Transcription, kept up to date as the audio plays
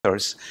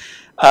detectors.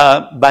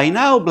 By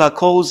now, black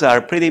holes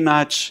are pretty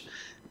much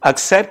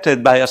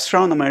accepted by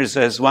astronomers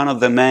as one of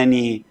the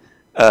many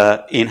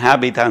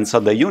inhabitants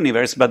of the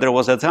universe, but there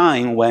was a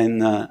time when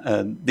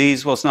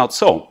this was not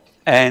so.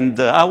 And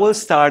I will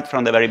start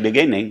from the very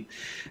beginning.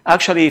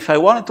 Actually, if I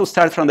wanted to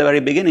start from the very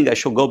beginning, I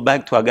should go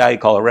back to a guy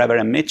called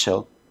Reverend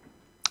Mitchell,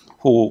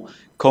 who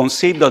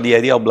conceived of the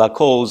idea of black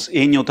holes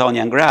in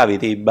Newtonian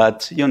gravity,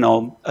 but you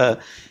know,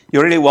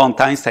 you really want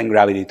Einstein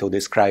gravity to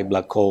describe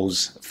black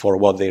holes for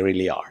what they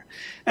really are.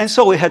 And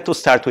so we had to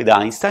start with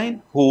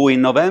Einstein, who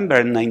in November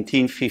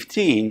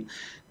 1915,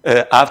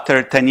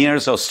 after 10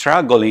 years of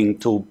struggling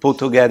to put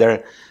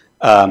together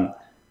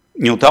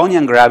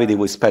Newtonian gravity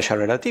with special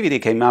relativity,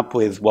 came up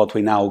with what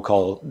we now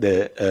call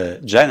the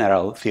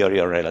general theory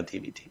of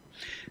relativity.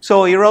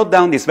 So he wrote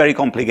down these very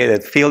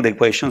complicated field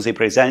equations. He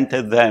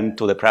presented them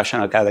to the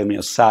Prussian Academy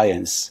of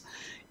Science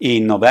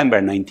in November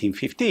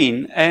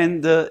 1915,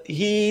 and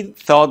he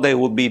thought they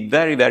would be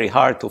very, very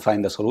hard to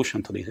find a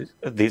solution to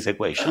these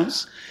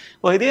equations.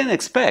 What he didn't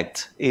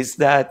expect is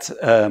that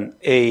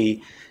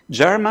a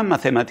German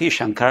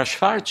mathematician, Karl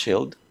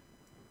Schwarzschild,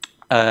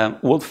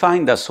 would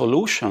find a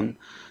solution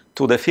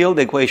to the field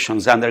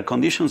equations under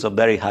conditions of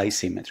very high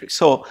symmetry.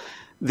 So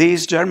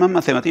this German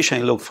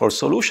mathematician looked for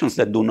solutions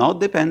that do not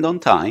depend on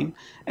time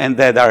and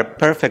that are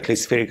perfectly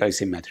spherically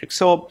symmetric.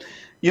 So,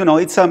 you know,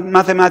 it's a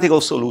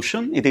mathematical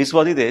solution. It is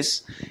what it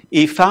is.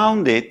 He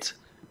found it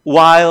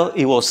while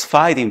he was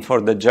fighting for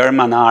the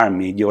German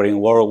army during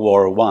World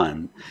War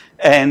I.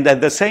 And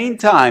at the same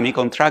time, he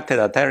contracted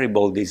a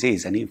terrible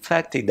disease, and in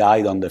fact, he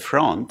died on the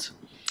front.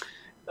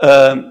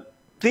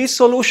 This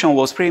solution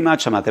was pretty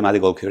much a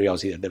mathematical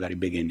curiosity at the very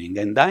beginning,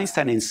 and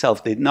Einstein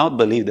himself did not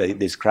believe that it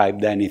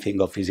described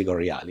anything of physical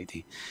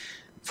reality,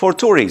 for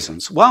two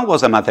reasons. One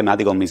was a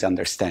mathematical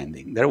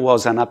misunderstanding. There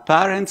was an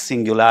apparent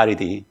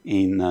singularity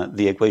in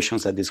the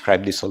equations that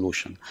describe the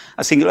solution.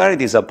 A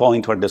singularity is a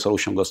point where the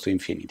solution goes to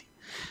infinity.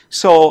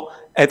 So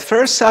at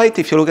first sight,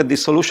 if you look at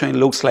this solution, it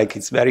looks like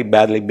it's very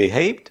badly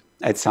behaved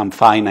at some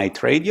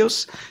finite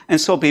radius, and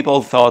so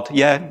people thought,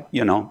 yeah,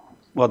 you know,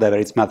 whatever,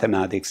 it's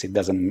mathematics, it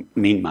doesn't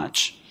mean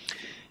much.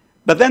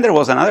 But then there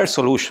was another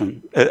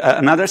solution,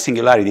 another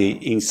singularity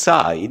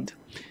inside,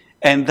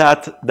 and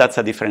that's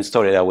a different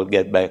story that I will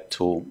get back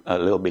to a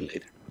little bit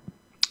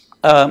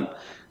later.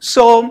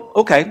 So,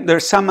 okay,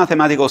 there's some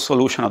mathematical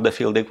solution of the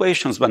field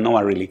equations, but no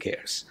one really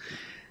cares.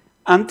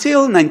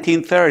 Until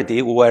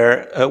 1930,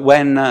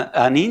 when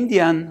an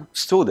Indian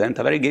student,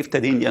 a very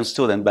gifted Indian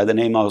student by the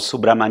name of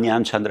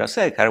Subramanian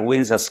Chandrasekhar,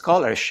 wins a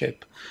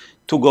scholarship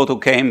to go to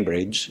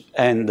Cambridge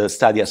and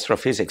study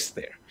astrophysics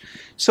there.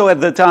 So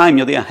at the time,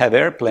 you didn't have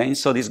airplanes,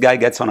 so this guy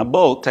gets on a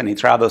boat and he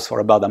travels for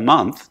about a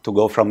month to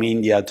go from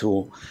India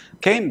to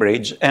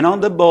Cambridge, and on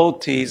the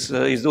boat he's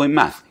doing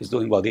math. He's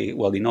doing what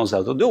he knows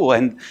how to do,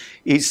 and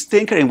he's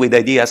tinkering with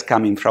ideas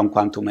coming from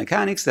quantum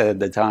mechanics that at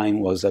the time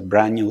was a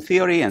brand new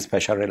theory and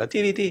special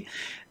relativity,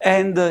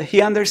 and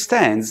he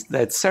understands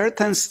that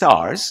certain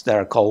stars that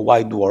are called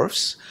white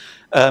dwarfs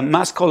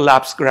must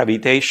collapse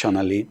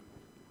gravitationally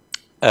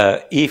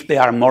if they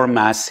are more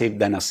massive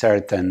than a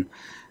certain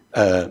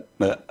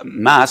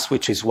mass,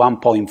 which is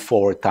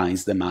 1.4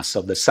 times the mass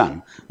of the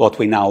Sun, what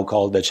we now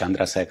call the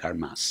Chandrasekhar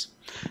mass.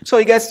 So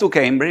he gets to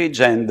Cambridge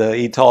and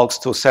he talks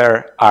to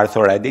Sir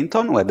Arthur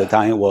Eddington, who at the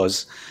time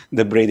was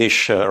the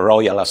British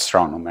royal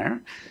astronomer.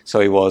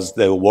 So he was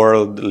the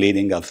world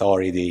leading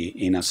authority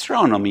in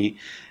astronomy.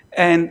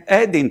 And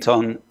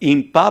Eddington,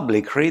 in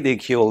public,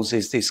 ridicules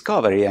his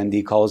discovery, and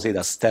he calls it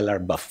a stellar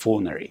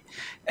buffoonery.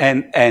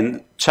 And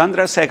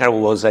Chandrasekhar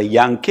was a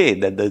young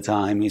kid at the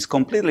time. He's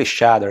completely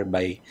shattered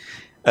by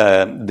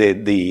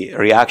the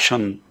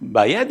reaction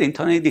by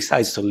Eddington, and he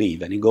decides to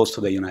leave. And he goes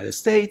to the United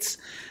States.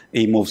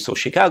 He moves to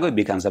Chicago. He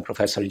becomes a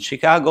professor in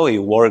Chicago. He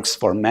works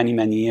for many,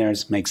 many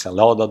years, makes a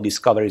lot of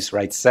discoveries,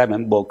 writes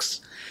 7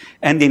 books.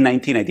 And in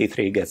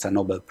 1983, he gets a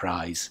Nobel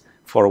Prize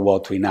for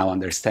what we now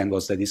understand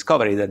was the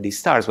discovery that these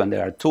stars, when they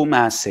are too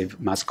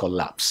massive, must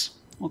collapse.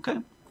 Okay?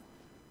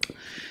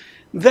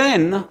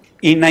 Then,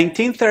 in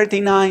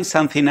 1939,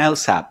 something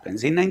else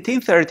happens. In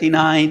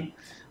 1939,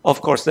 of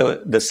course,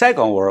 the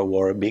Second World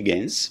War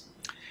begins.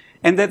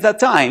 And at that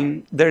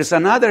time, there's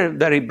another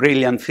very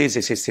brilliant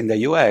physicist in the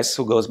US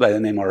who goes by the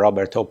name of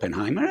Robert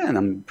Oppenheimer, and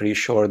I'm pretty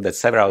sure that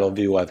several of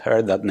you have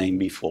heard that name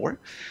before,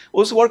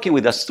 who's working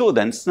with a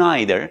student,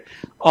 Snyder,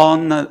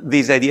 on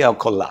this idea of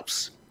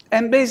collapse.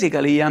 And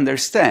basically, he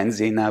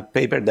understands in a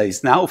paper that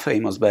is now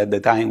famous, but at the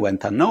time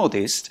went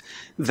unnoticed,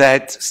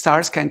 that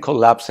stars can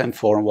collapse and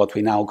form what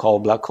we now call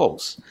black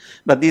holes.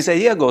 But this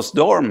idea goes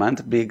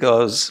dormant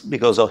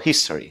because of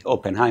history.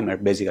 Oppenheimer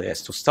basically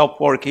has to stop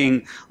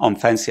working on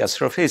fancy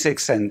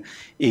astrophysics, and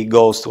he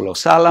goes to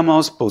Los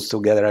Alamos, puts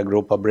together a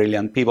group of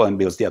brilliant people, and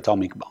builds the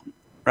atomic bomb,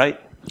 right?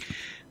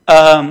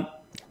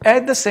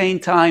 At the same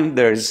time,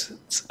 there's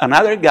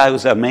another guy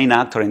who's a main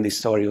actor in this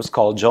story who's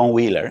called John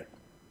Wheeler.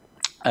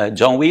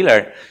 John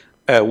Wheeler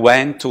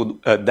went to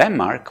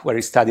Denmark, where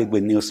he studied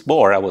with Niels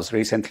Bohr. I was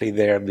recently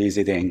there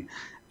visiting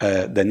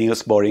the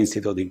Niels Bohr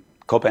Institute in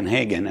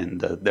Copenhagen, and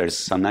there's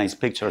some nice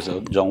pictures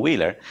of John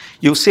Wheeler.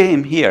 You see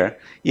him here.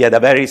 He had a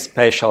very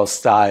special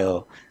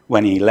style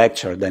when he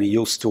lectured, and he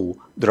used to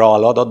draw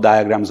a lot of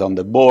diagrams on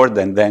the board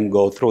and then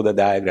go through the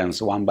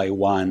diagrams one by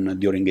one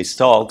during his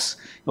talks.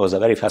 He was a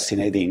very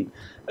fascinating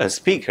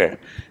speaker.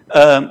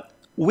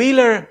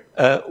 Wheeler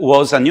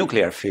was a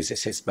nuclear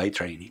physicist by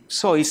training.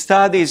 So he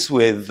studies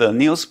with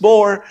Niels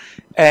Bohr,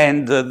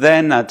 and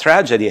then a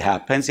tragedy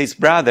happens. His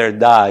brother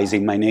dies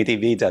in my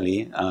native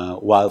Italy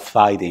while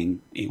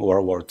fighting in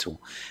World War II.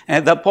 And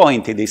at that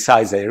point, he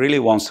decides that he really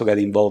wants to get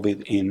involved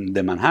in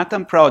the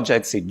Manhattan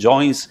projects. He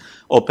joins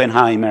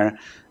Oppenheimer,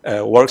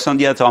 works on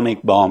the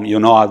atomic bomb. You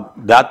know how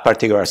that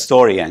particular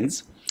story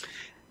ends.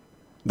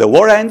 The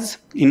war ends.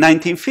 In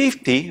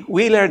 1950,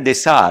 Wheeler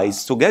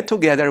decides to get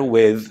together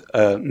with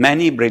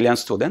many brilliant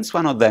students.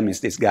 One of them is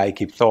this guy,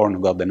 Kip Thorne,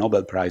 who got the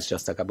Nobel Prize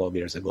just a couple of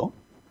years ago.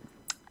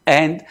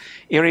 And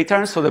he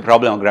returns to the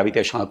problem of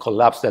gravitational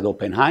collapse that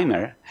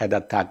Oppenheimer had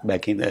attacked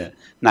back in the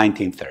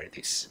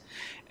 1930s.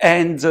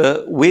 And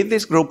with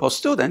this group of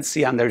students,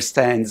 he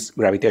understands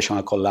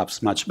gravitational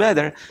collapse much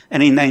better.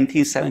 And in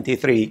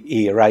 1973,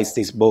 he writes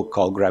this book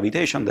called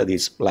Gravitation that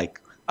is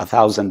like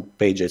 1,000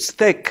 pages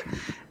thick,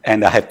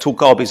 and I have 2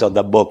 copies of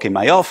the book in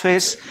my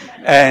office,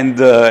 and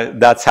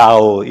that's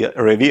how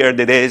revered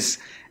it is,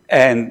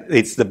 and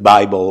it's the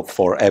Bible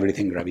for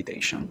everything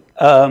gravitation.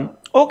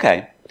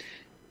 Okay.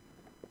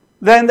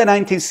 Then the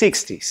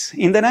 1960s.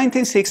 In the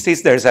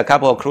 1960s, there's a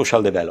couple of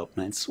crucial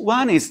developments.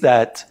 One is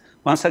that,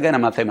 once again, a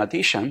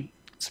mathematician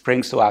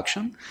springs to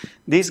action.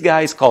 This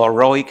guy is called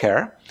Roy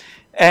Kerr.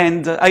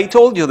 And I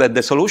told you that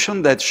the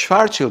solution that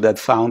Schwarzschild had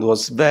found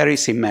was very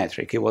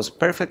symmetric. It was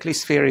perfectly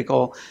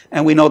spherical,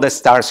 and we know that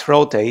stars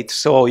rotate.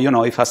 So, you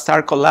know, if a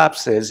star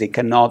collapses, it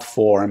cannot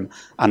form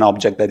an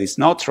object that is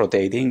not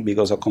rotating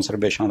because of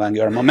conservation of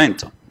angular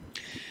momentum.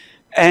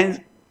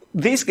 And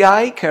this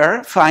guy,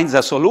 Kerr, finds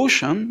a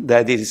solution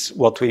that is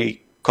what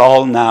we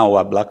call now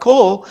a black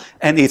hole,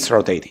 and it's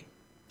rotating.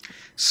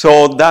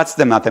 So that's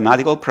the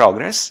mathematical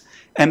progress.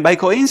 And by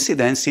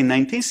coincidence, in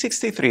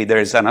 1963, there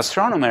is an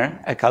astronomer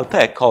at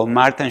Caltech called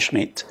Martin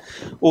Schmidt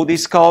who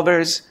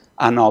discovers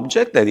an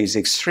object that is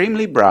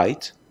extremely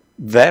bright,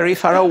 very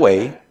far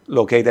away,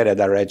 located at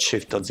a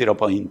redshift of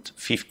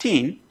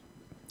 0.15,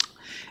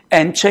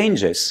 and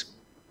changes.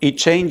 It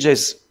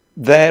changes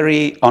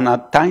on a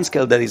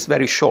timescale that is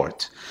very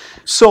short.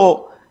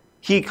 So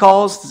he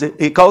calls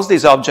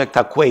this object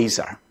a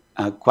quasar,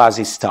 a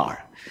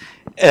quasi-star.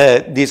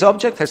 This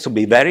object has to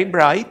be very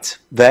bright,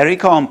 very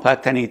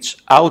compact, and it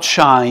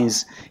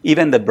outshines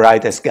even the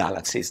brightest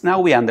galaxies. Now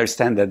we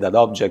understand that that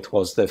object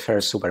was the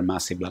first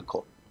supermassive black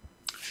hole.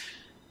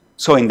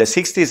 So in the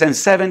 60s and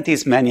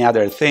 70s, many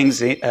other things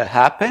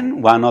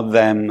happen. One of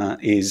them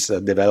is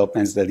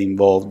developments that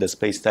involve the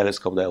Space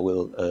Telescope that I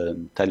will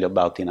tell you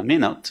about in a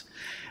minute.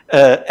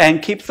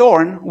 And Kip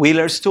Thorne,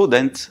 Wheeler's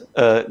student,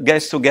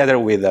 gets together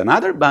with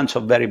another bunch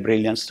of very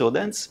brilliant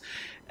students,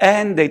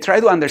 and they try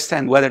to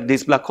understand whether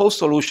these black hole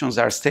solutions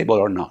are stable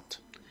or not.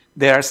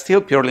 They are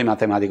still purely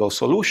mathematical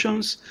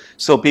solutions,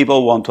 so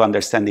people want to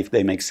understand if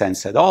they make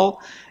sense at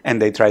all,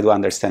 and they try to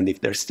understand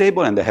if they're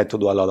stable, and they had to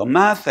do a lot of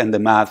math, and the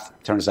math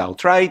turns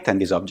out right, and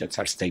these objects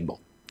are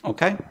stable.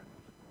 Okay?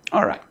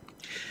 All right.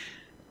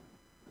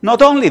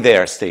 Not only they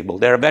are stable,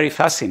 they are very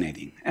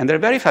fascinating. And they're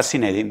very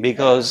fascinating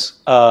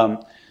because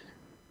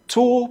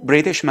 2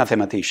 British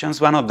mathematicians,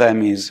 one of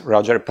them is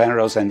Roger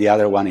Penrose and the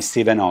other one is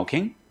Stephen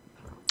Hawking,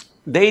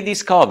 they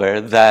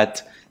discovered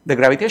that the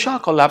gravitational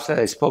collapse that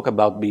I spoke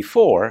about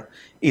before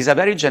is a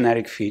very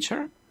generic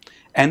feature,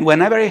 and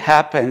whenever it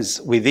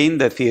happens within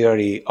the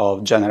theory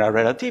of general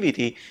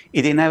relativity,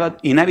 it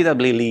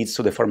inevitably leads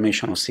to the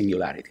formation of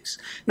singularities.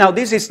 Now,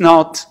 this is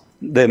not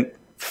the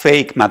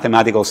fake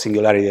mathematical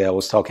singularity that I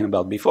was talking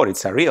about before,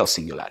 it's a real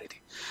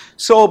singularity.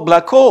 So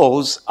black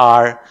holes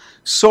are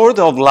sort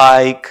of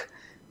like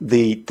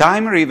the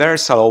time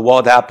reversal of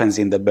what happens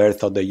in the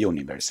birth of the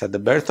universe. At the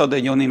birth of the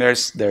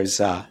universe,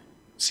 there's a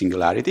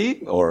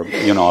singularity, or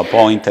a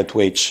point at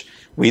which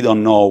we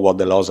don't know what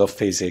the laws of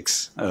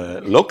physics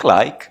look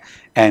like,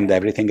 and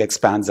everything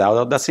expands out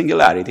of the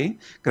singularity.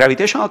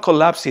 Gravitational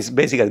collapse is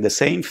basically the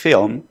same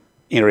film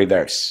in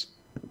reverse.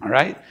 All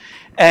right?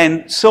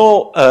 And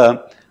so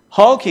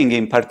Hawking,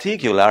 in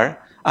particular,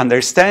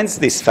 understands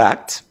this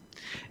fact,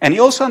 and he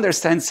also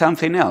understands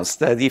something else,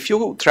 that if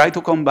you try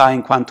to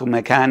combine quantum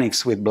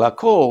mechanics with black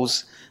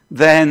holes,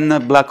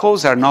 then black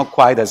holes are not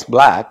quite as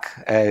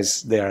black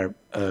as they are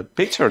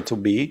pictured to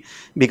be,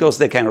 because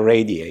they can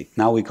radiate.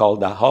 Now we call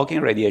that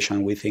Hawking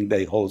radiation. We think that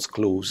it holds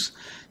clues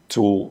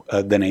to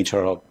the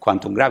nature of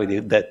quantum gravity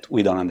that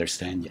we don't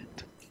understand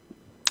yet.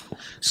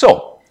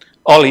 So,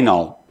 all in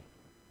all,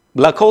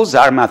 black holes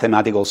are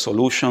mathematical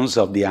solutions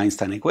of the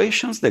Einstein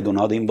equations. They do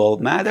not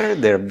involve matter.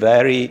 They're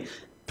very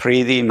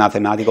pretty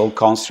mathematical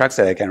constructs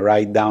that I can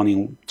write down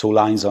in 2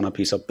 lines on a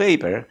piece of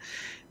paper.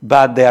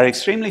 But they are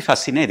extremely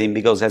fascinating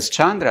because, as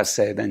Chandra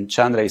said, and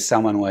Chandra is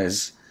someone who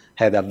has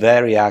had a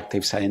very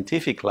active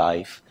scientific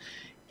life,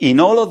 in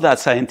all of that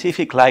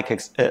scientific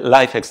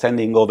life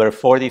extending over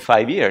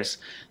 45 years,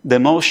 the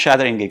most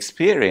shattering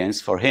experience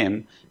for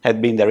him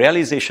had been the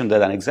realization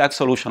that an exact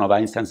solution of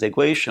Einstein's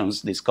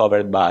equations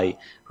discovered by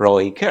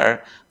Roy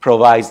Kerr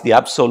provides the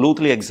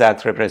absolutely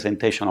exact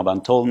representation of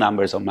untold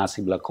numbers of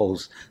massive black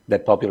holes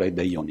that populate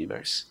the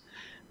universe.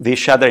 This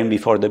shattering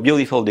before the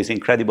beautiful, this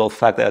incredible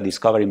fact that a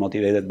discovery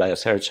motivated by a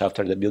search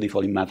after the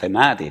beautiful in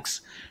mathematics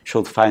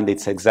should find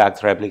its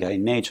exact replica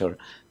in nature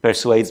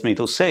persuades me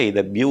to say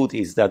that beauty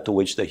is that to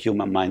which the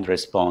human mind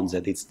responds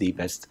at its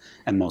deepest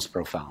and most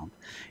profound.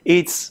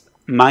 It's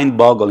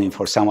mind-boggling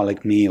for someone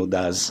like me who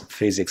does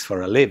physics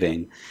for a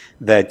living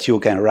that you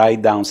can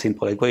write down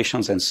simple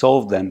equations and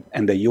solve them,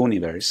 and the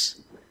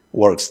universe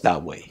works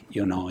that way.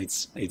 You know,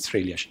 it's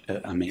really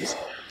amazing.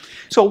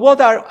 So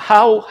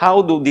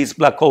how do these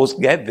black holes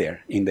get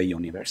there in the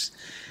universe?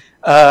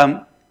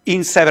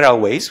 In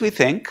several ways, we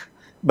think,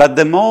 but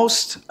the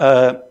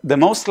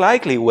most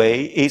likely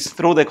way is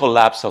through the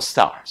collapse of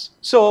stars.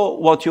 So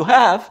what you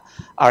have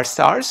are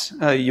stars.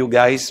 You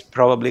guys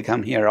probably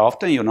come here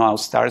often. You know how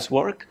stars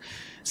work.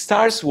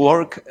 Stars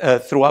work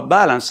through a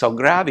balance of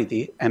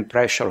gravity and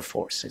pressure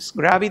forces.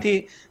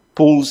 Gravity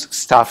pulls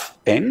stuff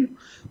in.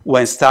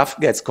 When stuff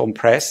gets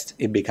compressed,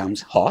 it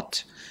becomes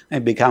hot.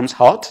 It becomes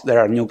hot, there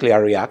are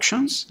nuclear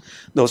reactions.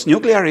 Those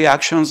nuclear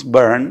reactions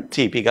burn,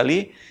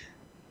 typically,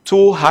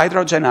 2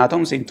 hydrogen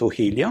atoms into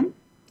helium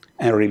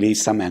and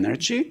release some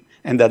energy.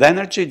 And that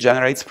energy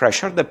generates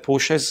pressure that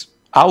pushes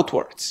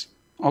outwards.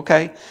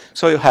 Okay?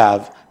 So you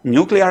have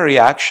nuclear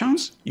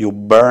reactions, you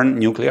burn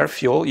nuclear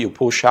fuel, you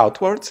push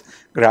outwards,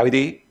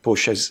 gravity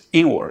pushes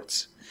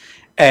inwards.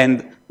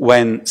 And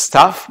when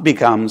stuff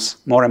becomes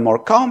more and more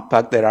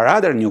compact, there are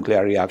other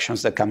nuclear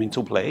reactions that come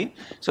into play.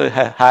 So you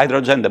have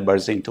hydrogen that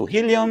burns into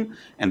helium,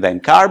 and then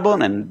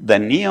carbon, and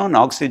then neon,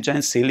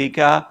 oxygen,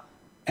 silica,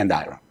 and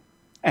iron.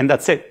 And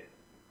that's it.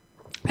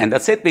 And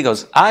that's it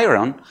because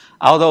iron,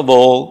 out of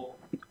all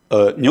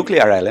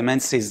nuclear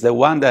elements, is the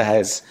one that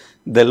has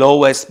the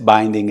lowest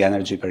binding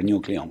energy per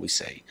nucleon, we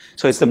say.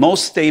 So it's the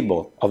most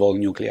stable of all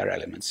nuclear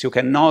elements. You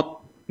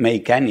cannot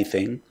make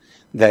anything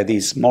that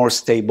is more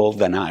stable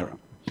than iron.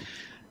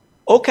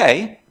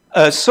 Okay,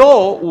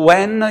 so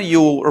when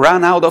you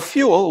run out of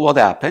fuel, what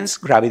happens?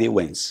 Gravity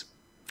wins.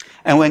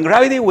 And when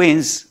gravity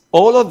wins,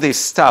 all of this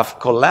stuff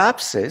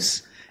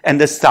collapses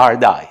and the star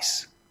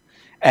dies.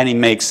 And it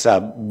makes a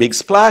big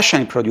splash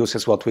and it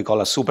produces what we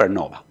call a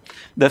supernova.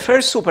 The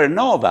first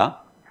supernova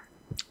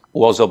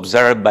was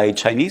observed by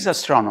Chinese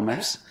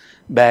astronomers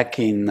back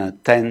in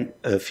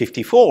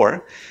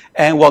 1054.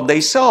 And what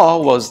they saw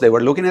was they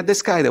were looking at the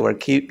sky, they were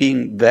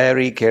keeping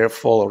very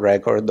careful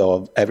record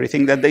of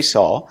everything that they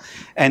saw.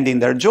 And in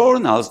their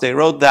journals, they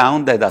wrote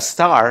down that a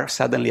star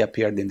suddenly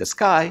appeared in the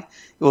sky.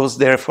 It was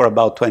there for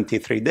about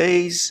 23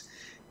 days,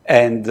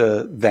 and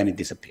then it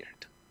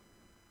disappeared.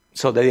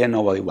 So they didn't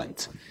know where it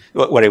went.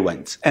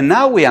 And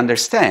now we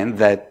understand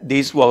that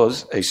this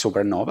was a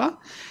supernova,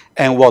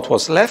 and what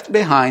was left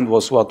behind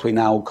was what we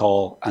now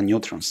call a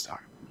neutron star.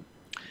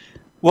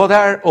 What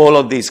are all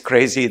of these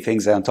crazy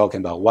things that I'm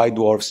talking about? White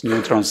dwarfs,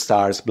 neutron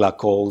stars, black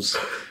holes.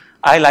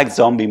 I like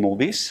zombie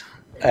movies,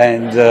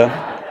 and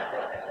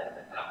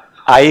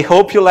I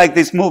hope you like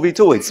this movie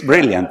too. It's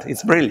brilliant.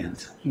 It's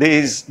brilliant.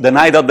 This is The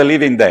Night of the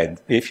Living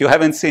Dead. If you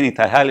haven't seen it,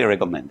 I highly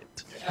recommend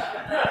it.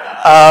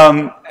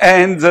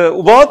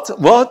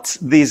 What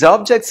these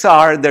objects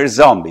are, they're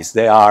zombies.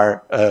 They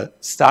are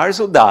stars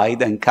who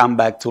died and come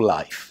back to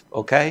life.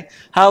 Okay?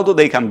 How do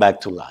they come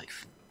back to life?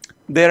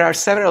 There are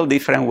several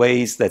different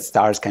ways that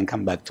stars can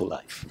come back to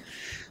life.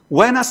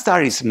 When a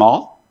star is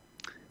small,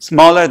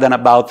 smaller than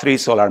about 3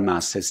 solar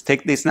masses,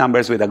 take these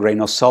numbers with a grain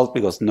of salt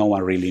because no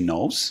one really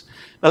knows.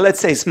 But let's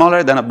say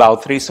smaller than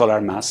about 3 solar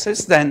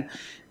masses, then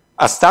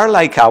a star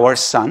like our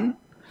sun,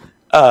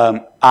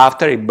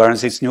 after it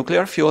burns its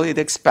nuclear fuel, it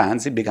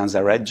expands, it becomes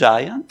a red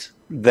giant,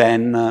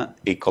 then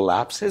it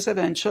collapses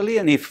eventually,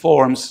 and it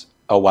forms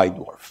a white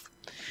dwarf.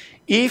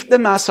 If the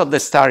mass of the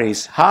star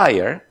is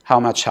higher, how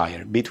much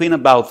higher? Between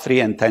about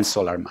 3 and 10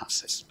 solar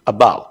masses,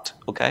 about,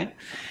 okay?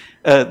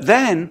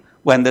 Then,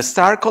 when the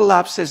star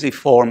collapses, it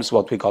forms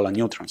what we call a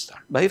neutron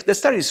star. But if the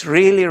star is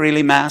really,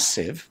 really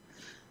massive,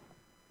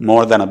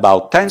 more than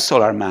about 10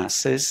 solar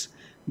masses,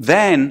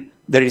 then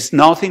there is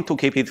nothing to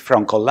keep it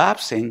from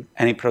collapsing,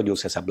 and it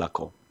produces a black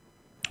hole.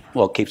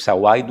 What keeps a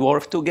white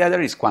dwarf together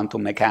is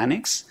quantum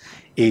mechanics.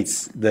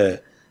 It's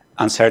the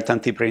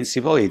uncertainty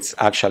principle. It's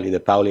actually the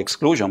Pauli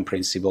exclusion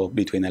principle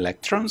between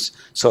electrons.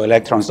 So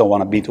electrons don't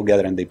want to be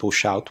together and they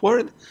push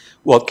outward.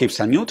 What keeps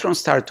a neutron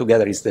star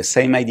together is the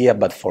same idea,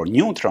 but for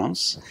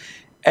neutrons.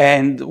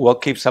 And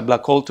what keeps a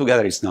black hole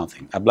together is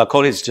nothing. A black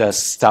hole is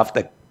just stuff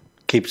that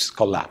keeps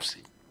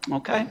collapsing.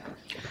 Okay?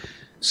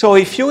 So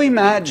if you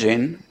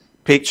imagine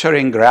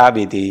picturing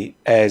gravity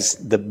as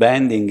the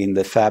bending in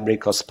the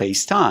fabric of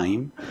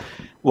space-time,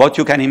 what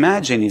you can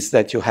imagine is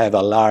that you have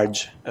a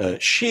large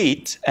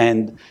sheet,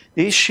 and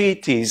this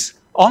sheet is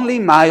only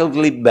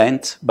mildly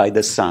bent by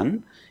the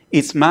sun.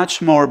 it's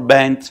much more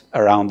bent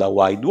around a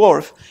white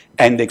dwarf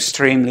and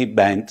extremely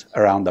bent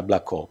around a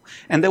black hole.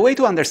 And the way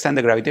to understand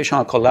the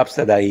gravitational collapse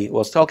that I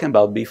was talking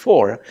about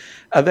before,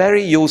 a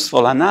very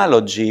useful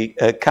analogy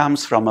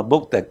comes from a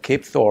book that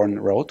Kip Thorne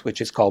wrote,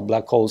 which is called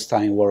Black Holes,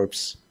 Time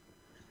Warps,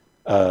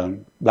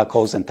 Black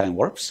Holes and Time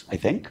Warps, I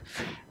think,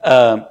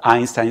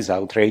 Einstein's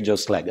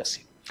Outrageous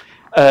Legacy.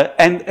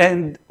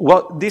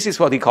 This is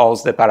what he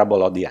calls the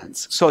parable of the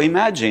ants. So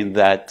imagine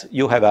that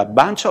you have a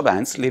bunch of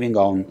ants living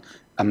on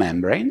a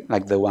membrane,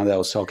 like the one that I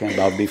was talking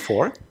about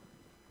before.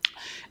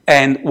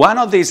 And one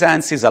of these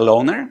ants is a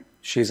loner.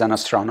 She's an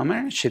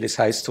astronomer. She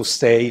decides to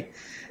stay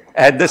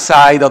at the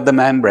side of the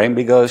membrane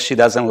because she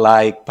doesn't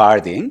like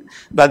partying.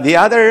 But the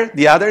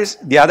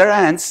other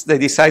ants, they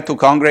decide to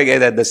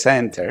congregate at the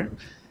center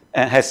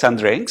and have some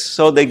drinks.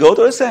 So they go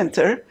to the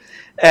center,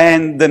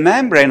 and the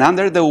membrane,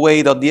 under the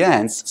weight of the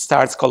ants,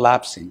 starts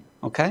collapsing,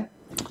 okay?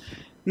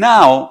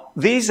 Now,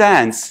 these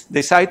ants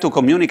decide to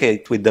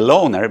communicate with the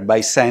loner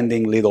by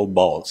sending little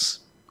balls,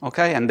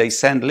 okay? And they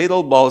send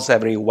little balls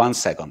every 1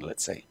 second,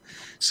 let's say.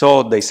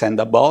 So they send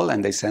a ball,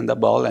 and they send a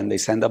ball, and they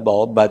send a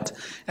ball, but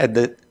at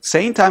the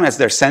same time as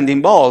they're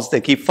sending balls,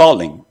 they keep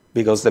falling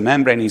because the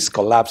membrane is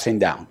collapsing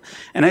down.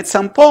 And at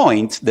some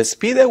point, the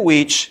speed at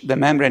which the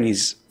membrane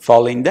is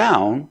falling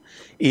down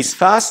is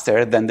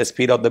faster than the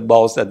speed of the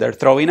balls that they're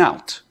throwing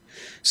out.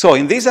 So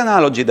in this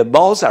analogy, the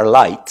balls are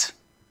light,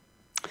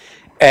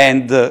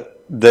 and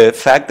the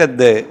fact that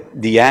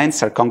the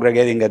ants are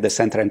congregating at the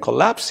center and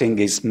collapsing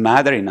is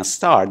matter in a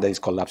star that is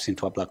collapsing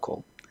to a black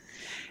hole.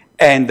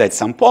 And at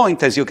some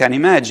point, as you can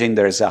imagine,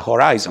 there's a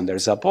horizon,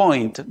 there's a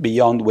point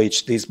beyond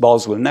which these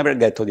balls will never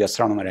get to the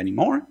astronomer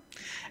anymore,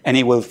 and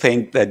he will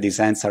think that these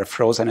ants are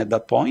frozen at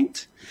that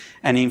point.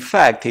 And in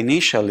fact,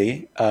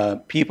 initially,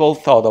 people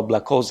thought of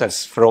black holes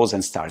as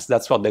frozen stars.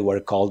 That's what they were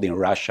called in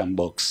Russian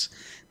books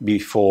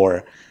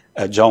before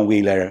John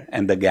Wheeler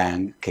and the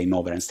gang came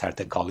over and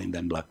started calling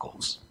them black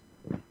holes.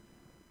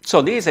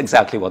 So this is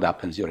exactly what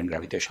happens during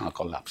gravitational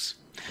collapse.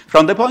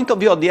 From the point of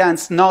view of the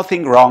ants,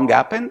 nothing wrong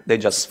happened. They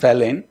just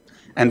fell in,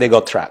 and they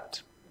got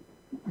trapped.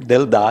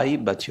 They'll die,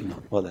 but you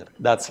know, whatever.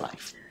 That's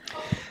life.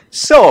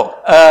 So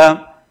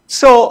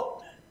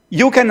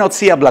you cannot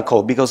see a black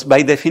hole because,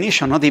 by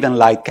definition, not even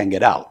light can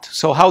get out.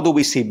 So how do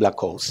we see black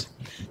holes?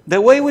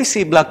 The way we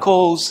see black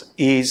holes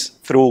is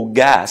through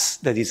gas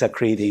that is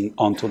accreting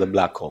onto the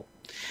black hole.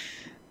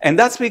 And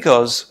that's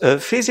because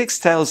physics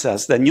tells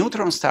us that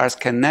neutron stars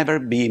can never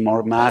be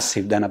more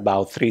massive than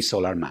about 3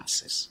 solar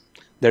masses.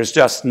 There's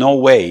just no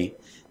way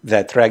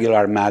that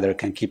regular matter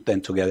can keep them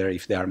together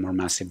if they are more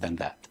massive than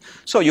that.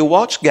 So you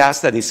watch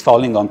gas that is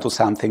falling onto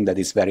something that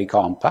is very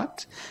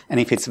compact, and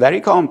if it's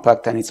very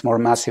compact and it's more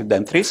massive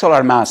than 3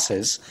 solar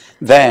masses,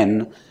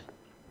 then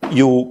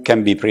you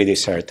can be pretty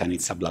certain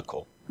it's a black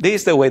hole. This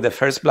is the way the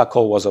first black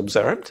hole was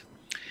observed.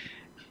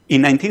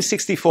 In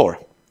 1964,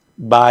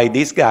 by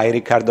this guy,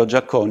 Riccardo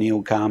Giacconi,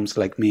 who comes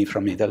like me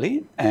from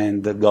Italy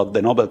and got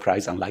the Nobel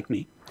Prize, unlike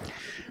me.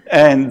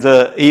 And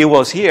he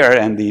was here,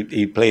 and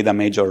he played a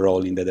major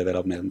role in the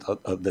development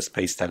of the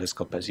Space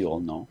Telescope, as you all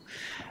know.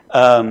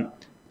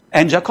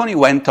 And Giacconi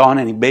went on,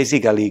 and he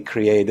basically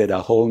created a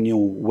whole new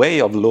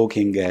way of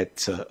looking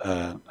at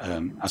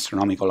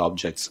astronomical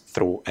objects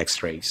through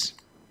X-rays.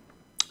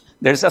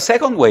 There's a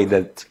second way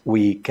that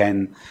we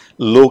can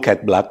look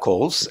at black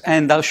holes,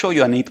 and I'll show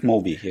you a neat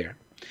movie here.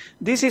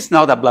 This is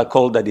not a black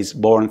hole that is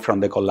born from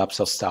the collapse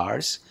of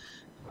stars.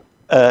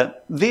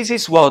 This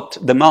is what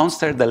the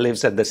monster that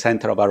lives at the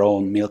center of our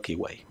own Milky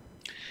Way.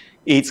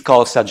 It's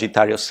called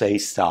Sagittarius A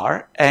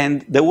star,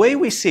 and the way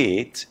we see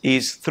it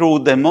is through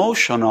the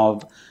motion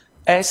of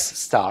S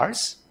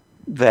stars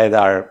that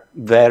are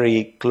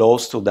very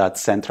close to that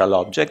central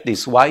object.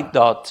 This white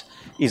dot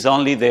is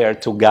only there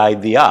to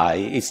guide the eye.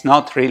 It's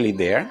not really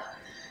there.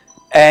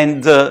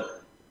 And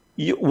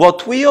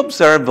what we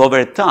observe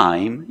over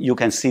time, you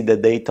can see the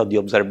date of the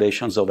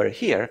observations over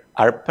here,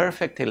 are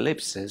perfect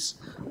ellipses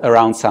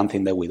around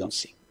something that we don't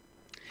see.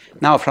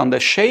 Now, from the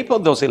shape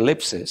of those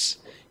ellipses,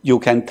 you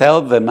can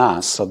tell the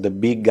mass of the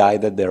big guy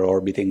that they're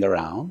orbiting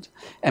around.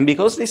 And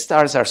because these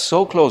stars are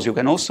so close, you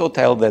can also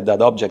tell that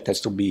that object has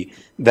to be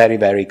very,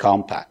 very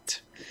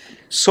compact.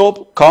 So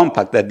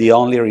compact that the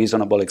only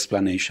reasonable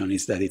explanation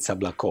is that it's a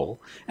black hole.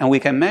 And we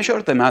can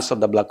measure the mass of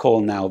the black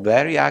hole now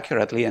very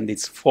accurately, and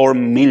it's 4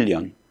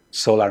 million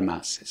solar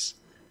masses.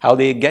 How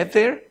they get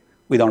there?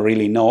 We don't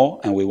really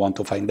know, and we want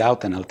to find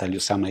out, and I'll tell you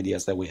some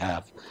ideas that we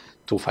have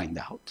to find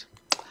out.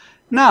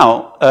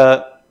 Now,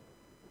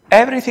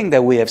 everything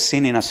that we have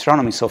seen in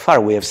astronomy so far,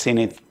 we have seen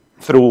it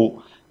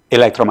through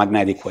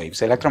electromagnetic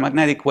waves.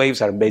 Electromagnetic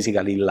waves are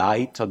basically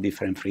light of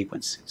different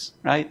frequencies,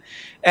 right?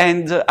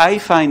 And I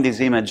find this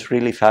image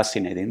really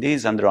fascinating. This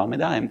is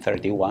Andromeda,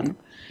 M31,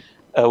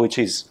 which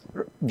is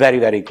very,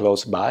 very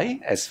close by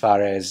as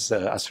far as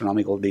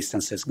astronomical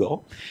distances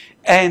go.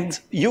 And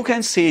you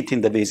can see it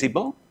in the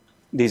visible.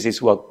 This is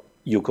what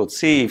you could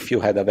see if you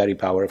had a very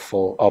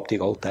powerful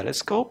optical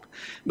telescope.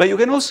 But you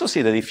can also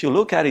see that if you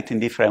look at it in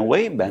different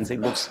wavebands, it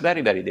looks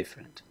very, very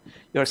different.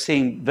 You're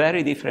seeing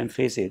very different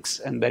physics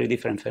and very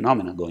different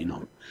phenomena going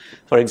on.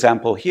 For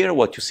example, here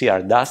what you see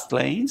are dust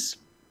lanes.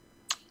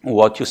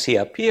 What you see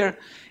up here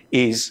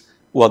is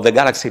what the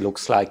galaxy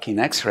looks like in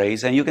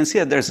X-rays, and you can see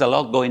that there's a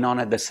lot going on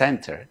at the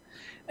center.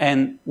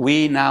 And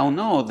we now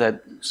know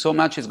that so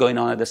much is going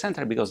on at the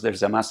center because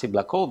there's a massive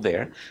black hole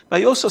there.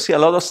 But you also see a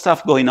lot of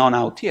stuff going on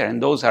out here,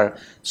 and those are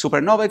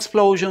supernova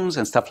explosions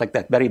and stuff like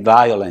that, very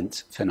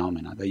violent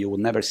phenomena that you would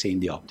never see in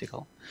the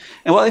optical.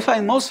 And what I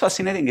find most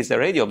fascinating is the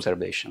radio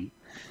observation.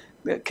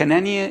 Can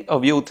any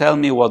of you tell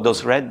me what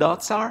those red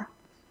dots are?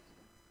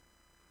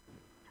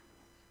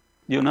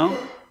 You know?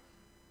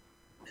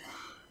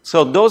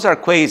 So those are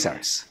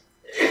quasars.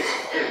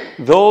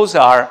 Those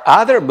are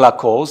other black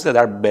holes that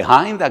are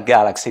behind the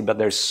galaxy, but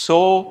they're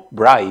so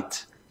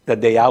bright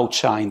that they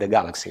outshine the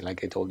galaxy,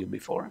 like I told you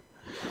before.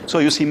 So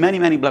you see many,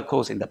 many black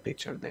holes in the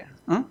picture there.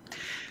 Huh?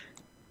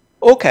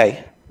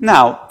 Okay,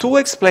 now to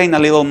explain a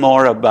little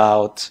more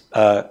about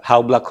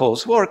how black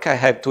holes work, I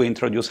have to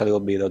introduce a little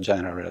bit of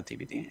general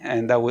relativity.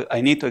 And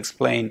I need to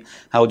explain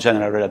how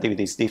general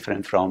relativity is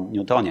different from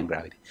Newtonian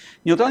gravity.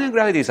 Newtonian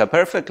gravity is a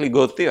perfectly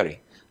good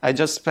theory. I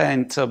just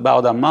spent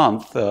about a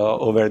month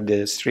over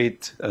the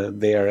street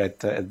there at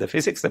the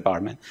physics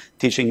department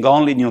teaching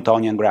only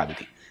Newtonian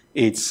gravity.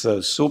 It's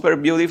super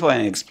beautiful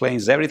and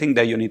explains everything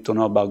that you need to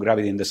know about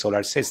gravity in the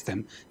solar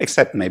system,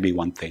 except maybe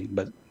one thing,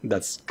 but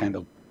that's kind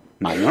of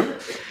minor.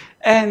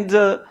 And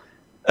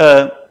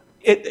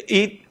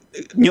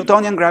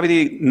Newtonian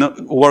gravity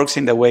works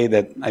in the way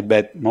that I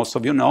bet most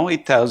of you know.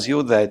 It tells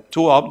you that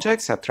two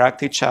objects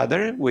attract each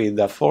other with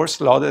a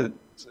force law that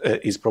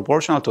is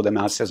proportional to the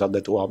masses of the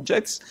two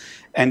objects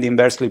and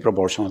inversely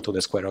proportional to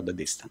the square of the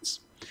distance.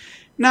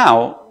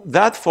 Now,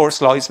 that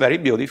force law is very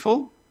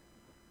beautiful,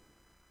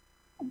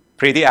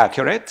 pretty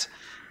accurate,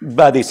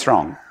 but it's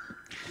wrong.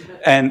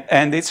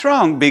 And it's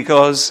wrong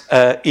because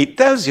it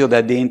tells you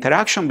that the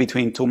interaction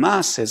between two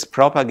masses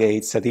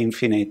propagates at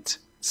infinite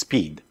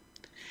speed.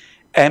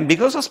 And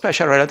because of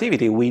special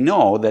relativity, we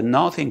know that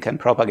nothing can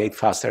propagate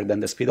faster than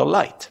the speed of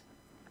light.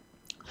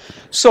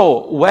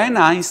 So when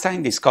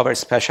Einstein discovered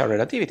special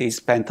relativity, he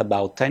spent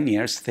about 10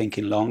 years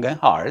thinking long and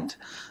hard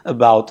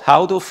about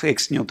how to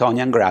fix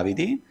Newtonian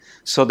gravity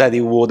so that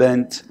it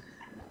wouldn't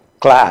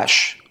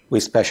clash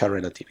with special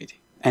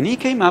relativity. And he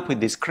came up with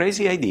this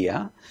crazy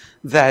idea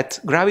that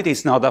gravity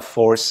is not a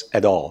force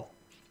at all.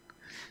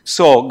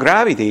 So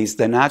gravity is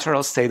the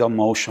natural state of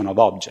motion of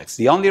objects.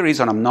 The only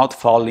reason I'm not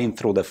falling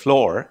through the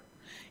floor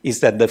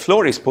is that the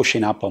floor is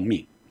pushing up on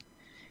me.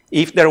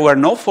 If there were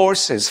no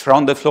forces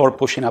from the floor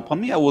pushing up on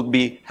me, I would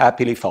be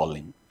happily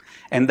falling.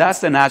 And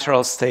that's the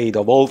natural state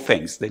of all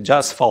things. They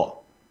just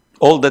fall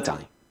all the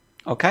time.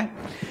 Okay?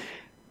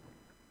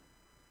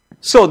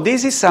 So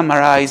this is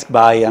summarized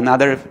by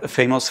another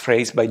famous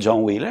phrase by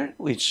John Wheeler,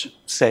 which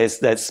says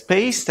that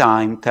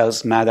space-time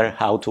tells matter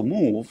how to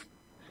move,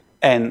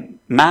 and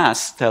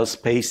mass tells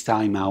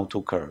space-time how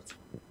to curve.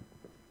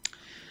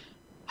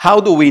 How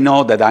do we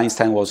know that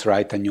Einstein was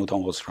right and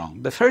Newton was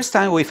wrong? The first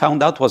time we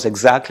found out was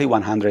exactly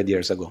 100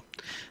 years ago.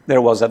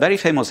 There was a very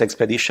famous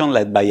expedition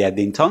led by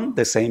Eddington,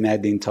 the same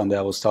Eddington that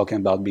I was talking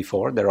about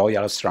before, the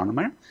royal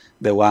astronomer,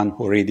 the one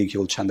who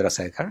ridiculed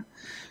Chandrasekhar,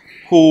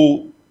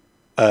 who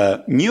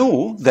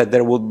knew that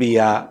there would be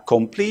a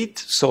complete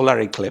solar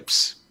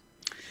eclipse,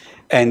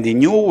 and he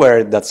knew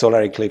where that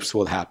solar eclipse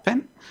would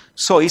happen.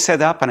 So he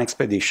set up an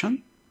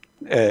expedition.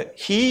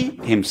 He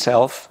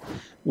himself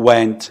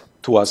went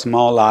to a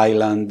small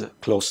island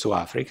close to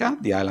Africa,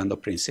 the island of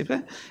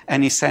Príncipe,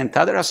 and he sent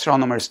other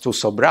astronomers to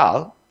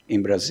Sobral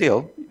in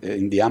Brazil,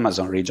 in the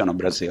Amazon region of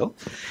Brazil,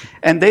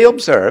 and they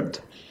observed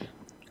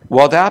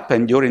what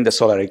happened during the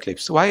solar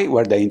eclipse. Why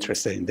were they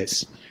interested in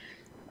this?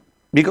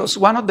 Because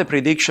one of the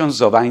predictions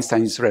of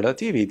Einstein's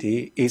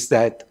relativity is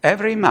that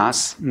every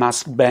mass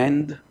must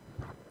bend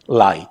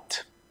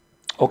light.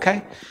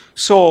 Okay?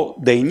 So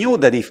they knew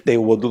that if they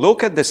would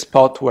look at the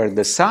spot where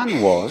the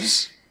sun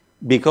was,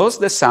 because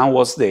the sun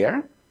was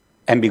there,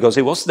 and because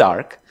it was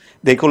dark,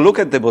 they could look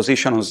at the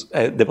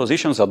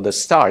positions of the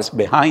stars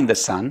behind the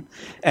sun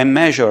and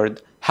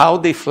measured how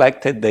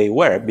deflected they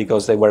were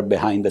because they were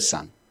behind the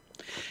sun.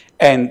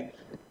 And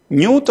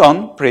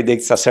Newton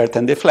predicts a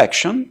certain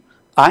deflection.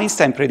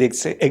 Einstein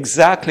predicts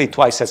exactly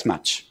twice as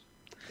much.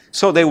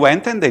 So they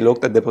went and they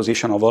looked at the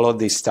position of all of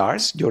these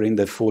stars during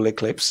the full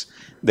eclipse.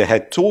 They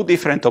had two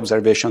different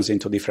observations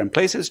into different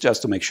places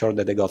just to make sure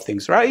that they got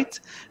things right,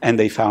 and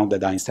they found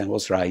that Einstein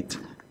was right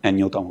and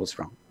Newton was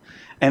wrong.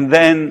 And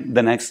then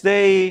the next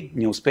day,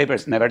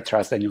 newspapers, never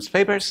trust the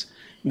newspapers,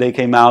 they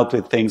came out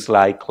with things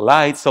like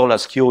lights all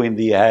askew in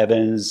the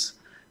heavens,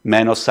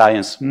 men of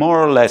science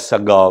more or less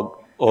agog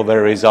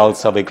over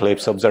results of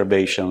eclipse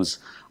observations,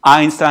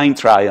 Einstein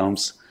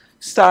triumphs,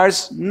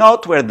 stars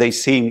not where they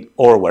seemed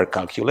or were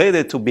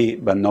calculated to be,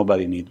 but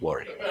nobody need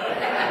worry.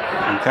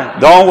 Okay?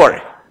 Don't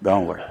worry.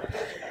 Don't worry.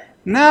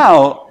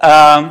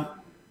 Now,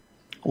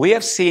 we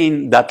have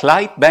seen that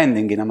light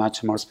bending in a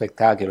much more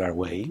spectacular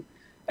way,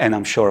 and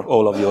I'm sure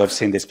all of you have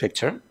seen this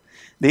picture.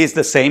 This is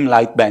the same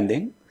light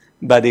bending,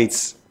 but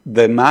it's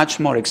the much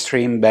more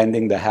extreme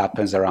bending that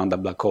happens around a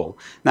black hole.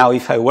 Now,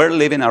 if I were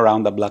living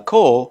around a black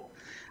hole,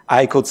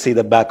 I could see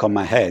the back of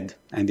my head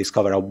and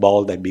discover how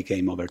bald I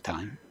became over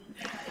time.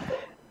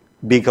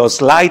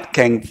 Because light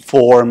can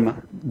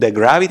form, the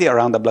gravity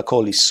around the black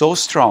hole is so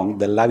strong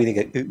that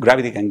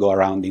gravity can go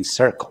around in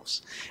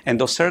circles. And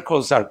those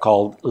circles are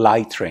called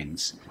light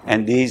rings.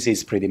 And this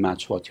is pretty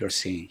much what you're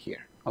seeing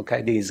here.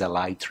 Okay, this is a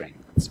light ring.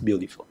 It's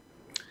beautiful.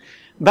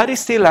 But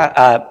it's still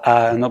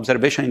an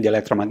observation in the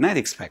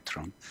electromagnetic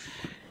spectrum.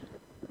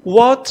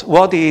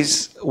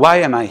 Why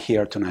am I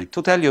here tonight?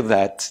 To tell you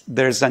that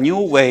there's a new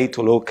way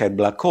to look at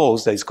black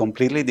holes that is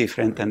completely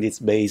different, and it's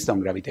based on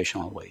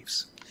gravitational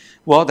waves.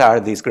 What are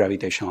these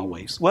gravitational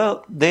waves?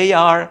 Well, they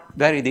are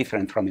very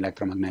different from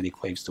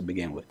electromagnetic waves to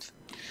begin with.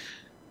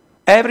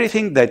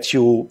 Everything that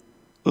you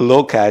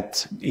look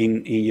at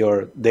in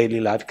your daily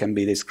life can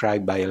be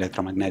described by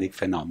electromagnetic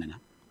phenomena.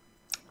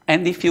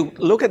 And if you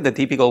look at the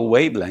typical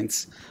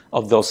wavelengths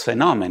of those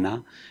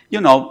phenomena,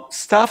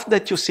 stuff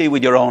that you see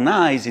with your own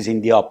eyes is in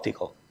the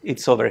optical.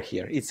 It's over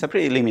here. It's a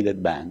pretty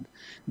limited band.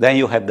 Then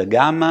you have the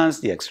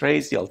gammas, the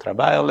X-rays, the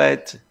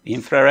ultraviolet,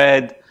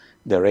 infrared,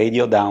 the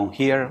radio down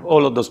here,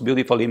 all of those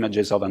beautiful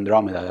images of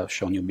Andromeda I've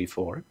shown you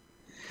before.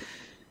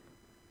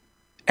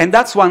 And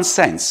that's one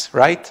sense,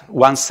 right?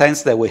 One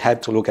sense that we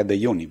have to look at the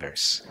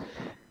universe.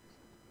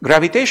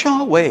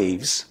 Gravitational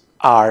waves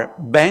are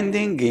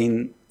bending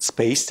in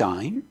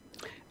space-time,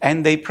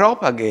 and they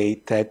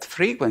propagate at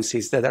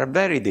frequencies that are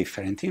very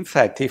different. In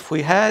fact, if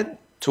we had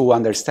to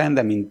understand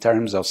them in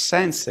terms of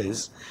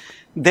senses,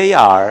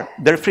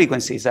 their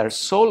frequencies are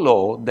so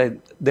low that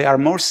they are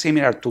more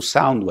similar to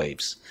sound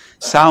waves.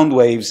 Sound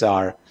waves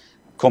are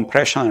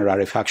compression and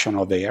rarefaction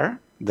of air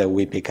that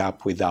we pick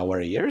up with our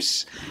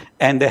ears,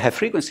 and they have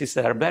frequencies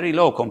that are very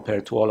low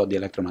compared to all of the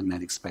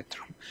electromagnetic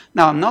spectrum.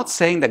 Now, I'm not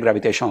saying that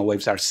gravitational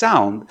waves are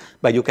sound,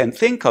 but you can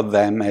think of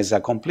them as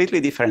a completely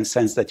different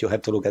sense that you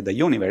have to look at the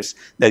universe,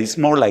 that is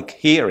more like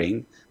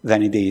hearing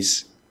than it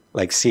is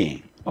like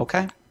seeing,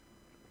 okay?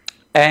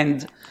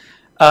 And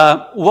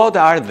what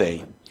are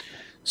they?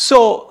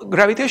 So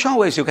gravitational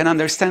waves, you can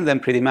understand them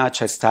pretty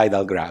much as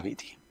tidal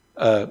gravity.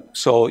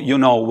 So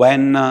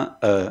when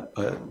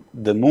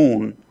the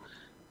moon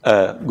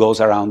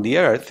goes around the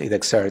Earth, it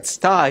exerts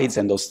tides,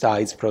 and those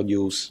tides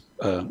produce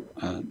the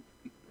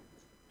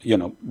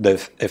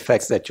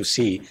effects that you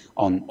see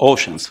on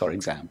oceans, for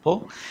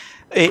example.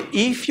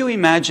 If you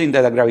imagine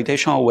that a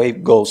gravitational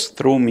wave goes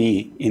through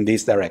me in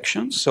this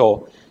direction,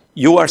 so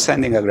you are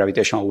sending a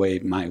gravitational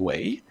wave my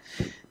way,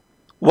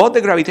 what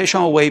the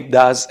gravitational wave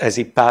does as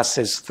it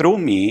passes through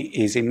me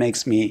is it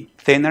makes me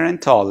thinner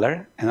and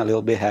taller and a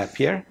little bit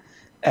happier,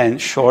 and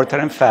shorter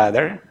and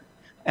fatter,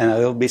 and a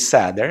little bit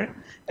sadder.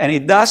 And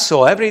it does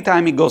so every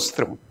time it goes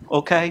through,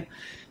 okay?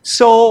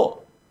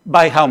 So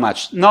by how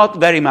much? Not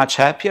very much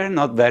happier,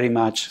 not very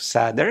much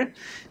sadder,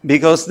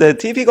 because the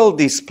typical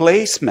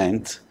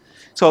displacement,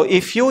 so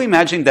if you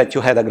imagine that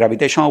you had a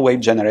gravitational wave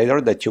generator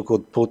that you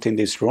could put in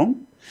this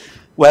room,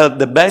 well,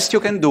 the best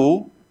you can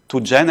do to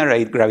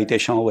generate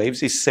gravitational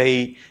waves is,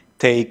 say,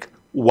 take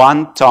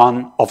 1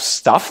 ton of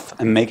stuff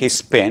and make it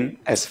spin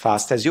as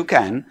fast as you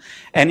can.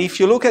 And if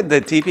you look at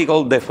the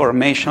typical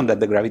deformation that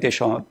the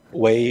gravitational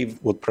wave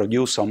would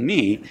produce on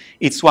me,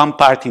 it's 1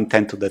 part in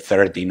 10 to the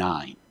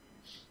 39.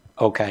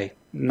 Okay,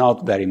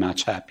 not very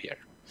much happier.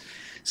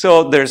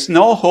 So there's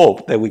no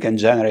hope that we can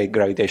generate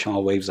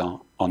gravitational waves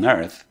on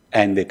Earth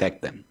and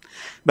detect them.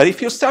 But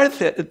if you start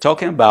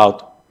talking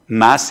about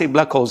massive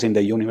black holes in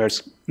the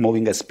universe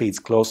moving at speeds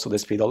close to the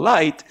speed of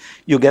light,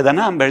 you get a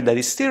number that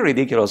is still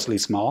ridiculously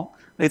small.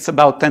 It's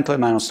about 10 to the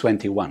minus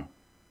 21.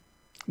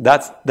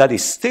 That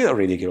is still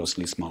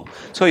ridiculously small.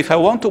 So if I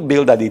want to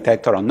build a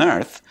detector on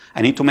Earth,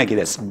 I need to make it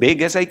as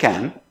big as I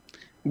can,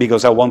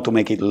 because I want to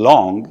make it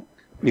long,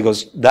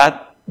 because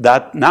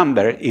that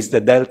number is the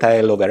delta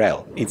L over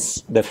L.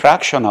 It's the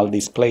fractional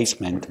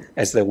displacement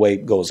as the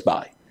wave goes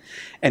by.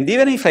 And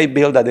even if I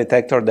build a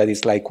detector that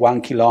is like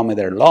 1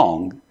 kilometer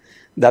long,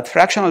 that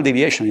fractional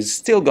deviation is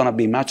still going to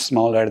be much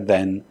smaller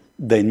than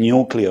the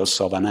nucleus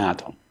of an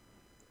atom.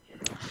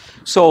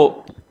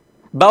 So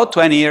about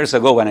 20 years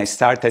ago, when I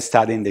started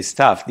studying this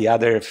stuff, the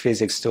other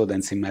physics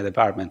students in my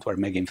department were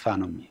making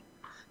fun of me.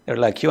 They're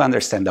like, you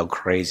understand how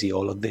crazy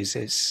all of this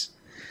is?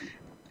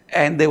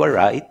 And they were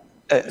right.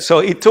 So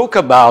it took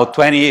about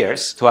 20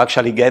 years to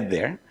actually get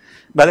there,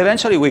 but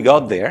eventually we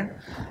got there.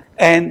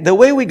 And the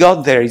way we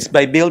got there is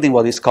by building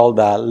what is called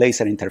a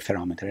laser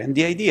interferometer. And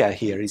the idea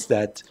here is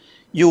that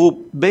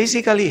you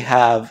basically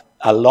have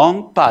a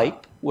long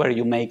pipe where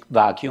you make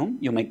vacuum,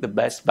 you make the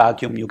best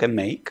vacuum you can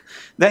make.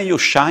 Then you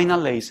shine a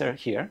laser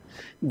here.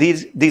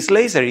 This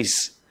laser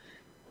is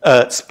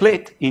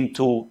split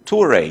into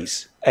 2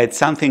 rays at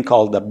something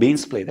called a beam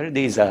splitter.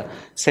 This is a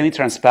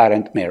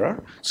semi-transparent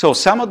mirror. So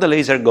some of the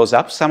laser goes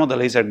up, some of the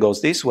laser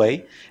goes this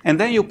way, and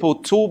then you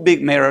put 2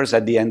 big mirrors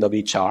at the end of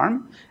each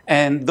arm,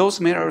 and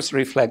those mirrors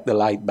reflect the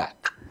light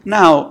back.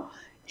 Now,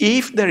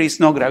 if there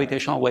is no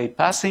gravitational wave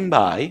passing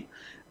by,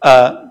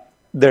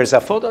 there's a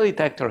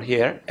photodetector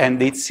here,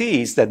 and it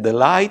sees that the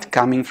light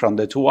coming from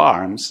the two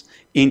arms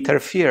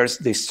interferes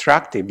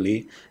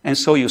destructively, and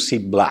so you see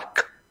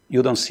black.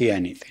 You don't see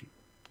anything,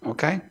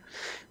 okay?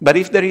 But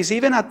if there is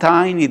even a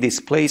tiny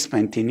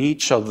displacement in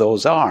each of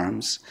those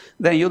arms,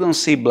 then you don't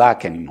see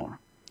black anymore.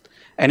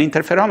 And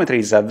interferometry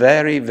is a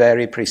very,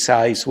 very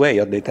precise way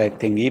of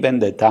detecting even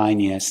the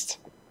tiniest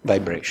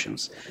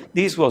vibrations.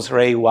 This was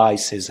Ray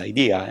Weiss's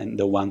idea and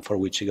the one for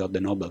which he got the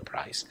Nobel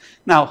Prize.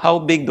 Now, how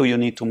big do you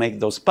need to make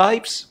those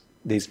pipes?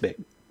 This big.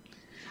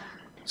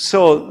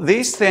 So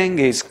this thing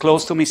is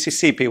close to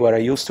Mississippi, where I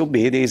used to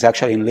be. This is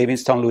actually in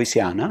Livingston,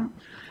 Louisiana.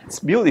 It's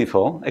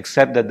beautiful,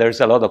 except that there's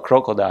a lot of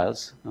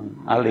crocodiles,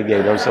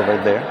 alligators over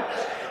there.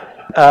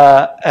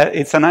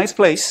 It's a nice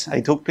place.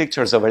 I took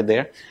pictures over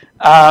there.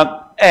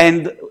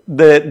 And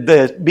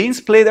the beam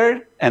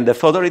splitter and the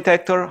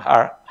photodetector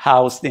are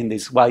housed in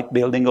this white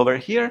building over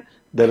here.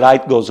 The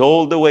light goes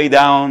all the way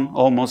down,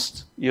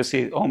 almost, you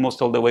see,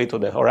 almost all the way to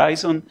the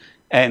horizon.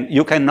 And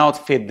you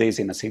cannot fit this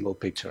in a single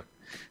picture.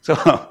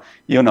 So,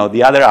 you know,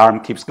 the other arm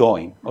keeps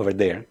going over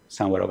there,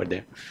 somewhere over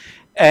there.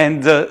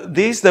 And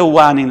this is the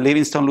one in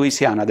Livingston,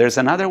 Louisiana. There's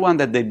another one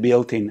that they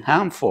built in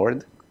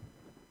Hanford,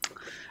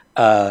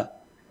 well,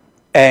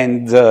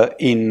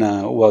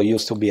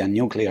 used to be a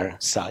nuclear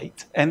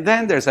site. And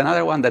then there's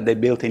another one that they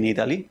built in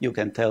Italy. You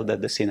can tell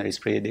that the scenery is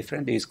pretty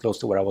different. It's close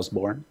to where I was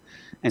born.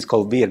 It's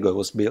called Virgo. It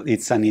was built.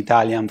 It's an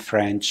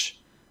Italian-French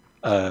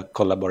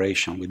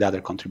collaboration with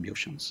other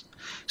contributions.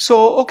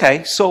 So,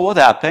 okay, so what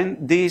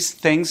happened? These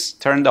things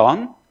turned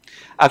on.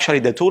 Actually,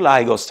 the two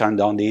LIGOs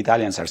turned on. The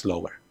Italians are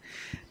slower.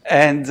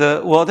 And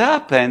what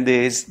happened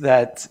is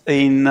that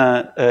in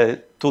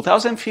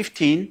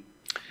 2015,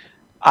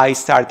 I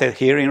started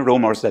hearing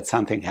rumors that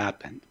something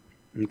happened,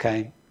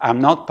 okay? I'm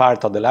not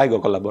part of the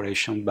LIGO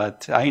collaboration,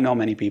 but I know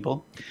many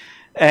people.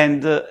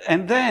 And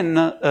then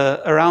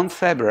around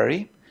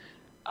February,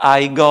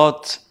 I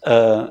got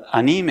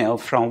an email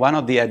from one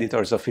of the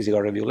editors of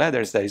Physical Review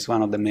Letters, that is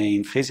one of the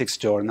main physics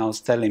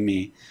journals, telling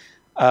me,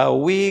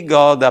 we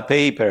got a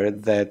paper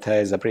that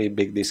has a pretty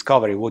big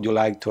discovery. Would you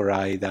like to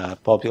write a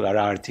popular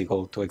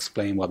article to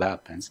explain what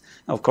happens?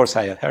 Of course,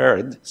 I had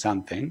heard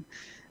something,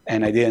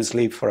 and I didn't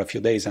sleep for a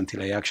few days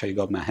until I actually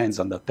got my hands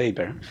on the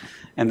paper.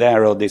 And then I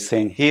wrote this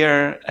thing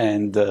here,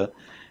 and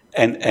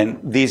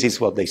this is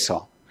what they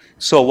saw.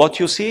 So what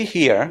you see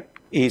here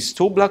is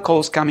two black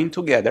holes coming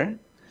together.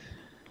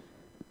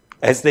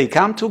 As they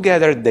come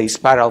together, they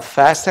spiral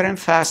faster and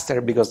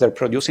faster because they're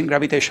producing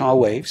gravitational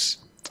waves.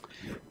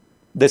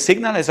 The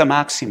signal is a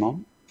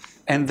maximum,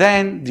 and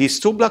then these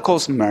two black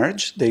holes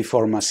merge. They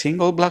form a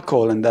single black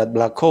hole, and that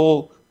black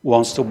hole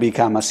wants to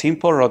become a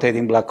simple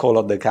rotating black hole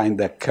of the kind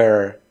that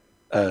Kerr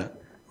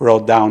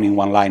wrote down in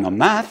one line of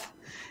math.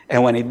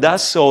 And when it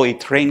does so,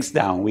 it rings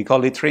down. We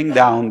call it ring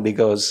down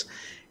because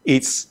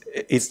it's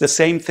the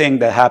same thing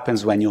that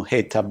happens when you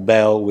hit a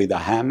bell with a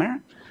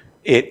hammer.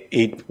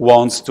 It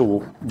wants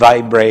to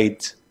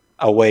vibrate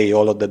away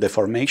all of the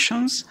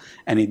deformations,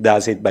 and it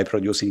does it by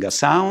producing a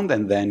sound,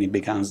 and then it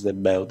becomes the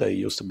bell that it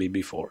used to be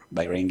before,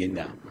 by ringing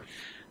down.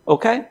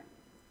 Okay?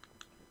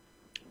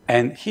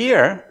 And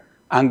here,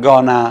 I'm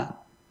gonna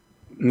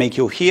make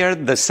you hear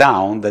the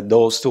sound that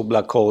those two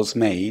black holes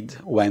made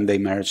when they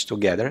merged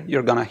together.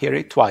 You're gonna hear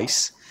it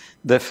twice.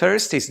 The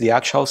first is the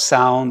actual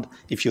sound.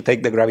 If you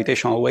take the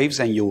gravitational waves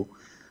and you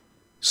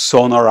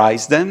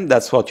sonorize them,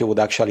 that's what you would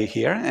actually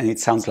hear, and it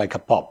sounds like a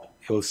pop.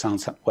 It will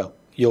sound, well,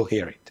 you'll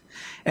hear it.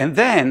 And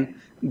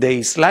then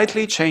they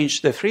slightly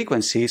change the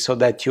frequency so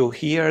that you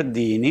hear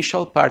the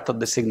initial part of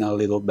the signal a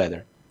little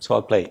better. So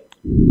I'll play it.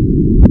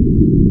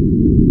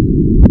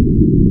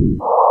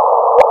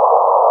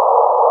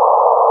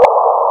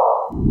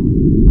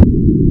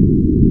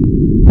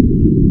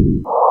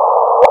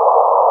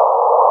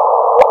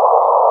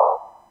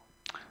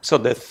 So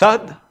the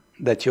thud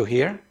that you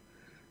hear,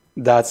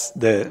 that's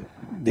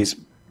this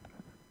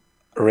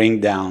ring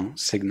down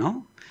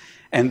signal.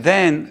 And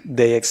then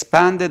they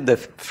expanded the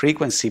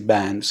frequency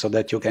band so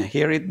that you can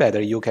hear it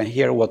better. You can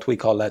hear what we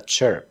call a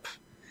chirp.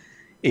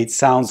 It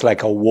sounds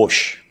like a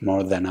whoosh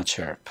more than a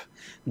chirp.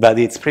 But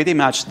it's pretty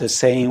much the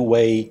same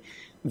way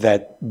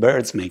that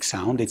birds make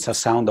sound. It's a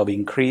sound of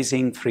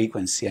increasing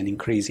frequency and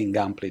increasing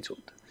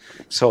amplitude.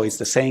 So it's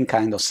the same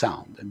kind of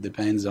sound. It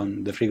depends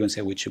on the frequency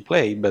at which you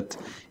play, but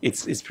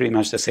it's pretty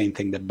much the same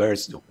thing that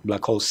birds do.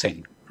 Black holes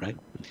sing, right?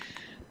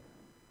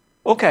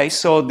 Okay,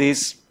 so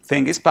this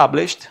thing is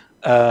published.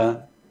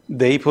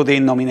 They put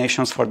in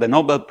nominations for the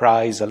Nobel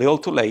Prize a little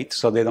too late,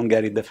 so they don't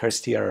get it the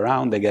first year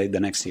around, they get it the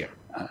next year,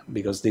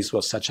 because this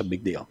was such a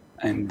big deal.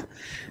 And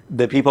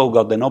the people who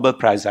got the Nobel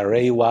Prize are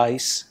Ray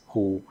Weiss,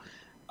 who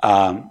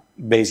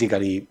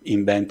basically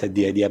invented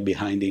the idea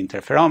behind the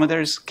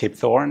interferometers, Kip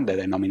Thorne, that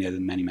I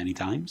nominated many, many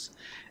times,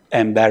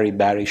 and Barry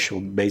Barish, who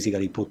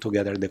basically put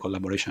together the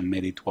collaboration,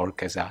 made it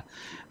work as a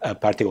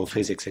particle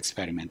physics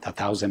experiment.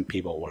 1,000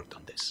 people worked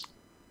on this.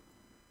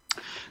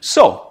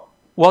 So,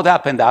 what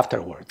happened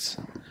afterwards?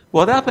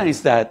 What happened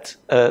is that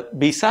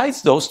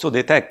besides those two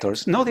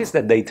detectors, notice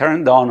that they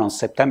turned on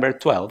September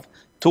 12th.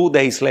 2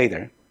 days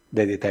later,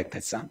 they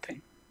detected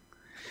something.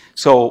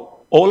 So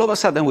all of a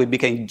sudden, we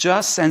became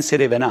just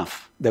sensitive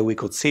enough that we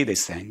could see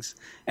these things.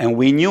 And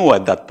we knew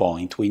at that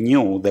point, we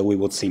knew that we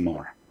would see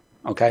more.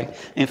 Okay?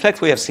 In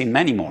fact, we have seen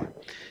many more.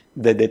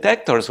 The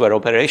detectors were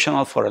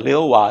operational for a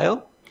little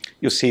while.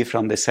 You see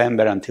from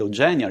December until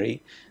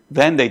January.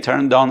 Then they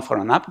turned on for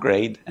an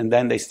upgrade, and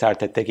then they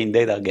started taking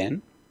data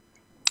again.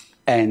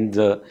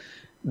 And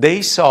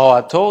they saw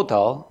a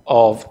total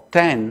of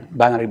 10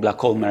 binary black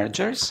hole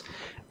mergers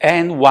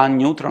and 1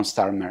 neutron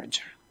star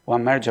merger,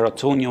 one merger of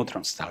 2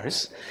 neutron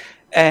stars.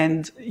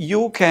 And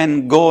you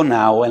can go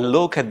now and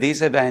look at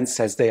these events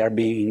as they are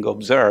being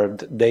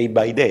observed day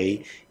by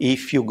day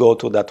if you go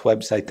to that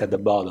website at the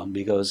bottom,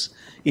 because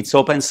it's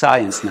open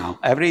science now.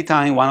 Every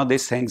time one of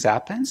these things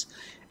happens,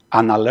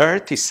 an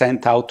alert is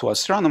sent out to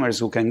astronomers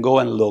who can go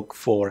and look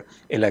for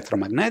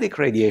electromagnetic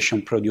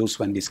radiation produced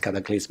when these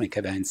cataclysmic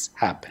events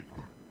happen.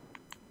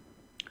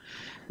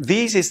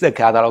 This is the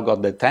catalog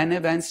of the 10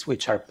 events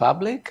which are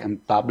public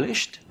and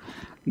published.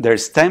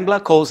 There's 10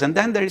 black holes, and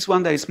then there is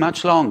one that is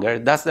much longer.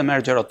 That's the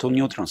merger of 2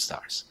 neutron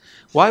stars.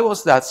 Why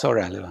was that so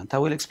relevant? I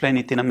will explain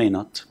it in a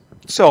minute.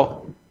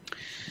 So,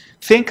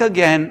 think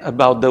again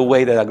about the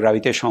way that a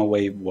gravitational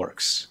wave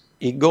works.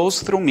 It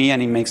goes through me,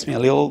 and it makes me a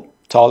little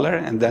taller,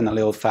 and then a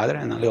little fatter,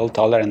 and a little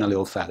taller, and a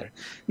little fatter.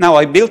 Now,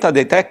 I built a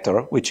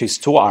detector, which is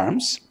 2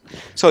 arms.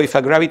 So if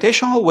a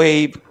gravitational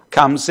wave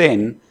comes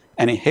in,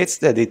 and it hits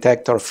the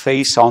detector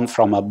face on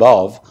from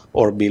above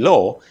or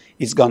below,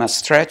 it's going to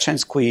stretch and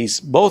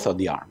squeeze both of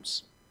the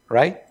arms,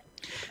 right?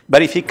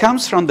 But if it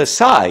comes from the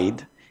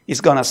side,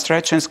 it's going to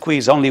stretch and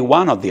squeeze only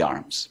one of the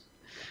arms.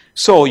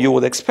 So you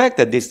would expect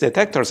that these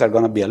detectors are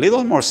going to be a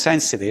little more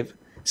sensitive,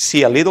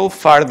 see a little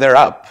farther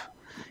up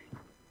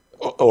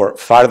or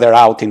farther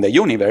out in the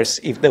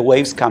universe if the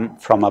waves come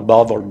from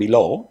above or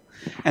below,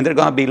 and they're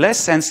going to be less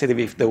sensitive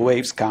if the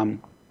waves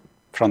come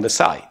from the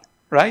side,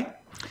 right?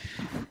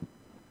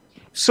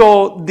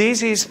 So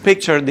this is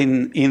pictured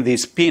in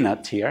this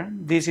peanut here.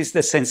 This is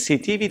the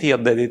sensitivity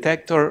of the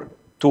detector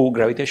to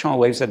gravitational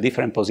waves at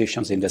different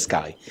positions in the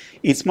sky.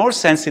 It's more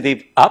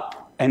sensitive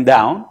up and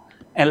down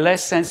and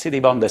less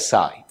sensitive on the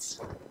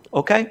sides,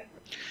 okay?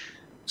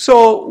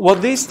 So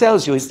what this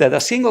tells you is that a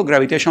single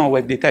gravitational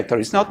wave detector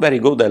is not very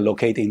good at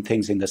locating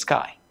things in the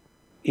sky.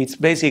 It's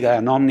basically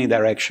an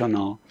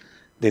omnidirectional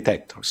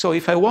detector. So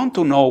if I want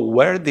to know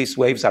where these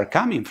waves are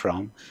coming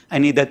from, I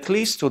need at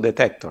least 2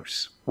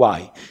 detectors.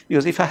 Why?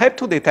 Because if I have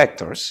 2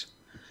 detectors,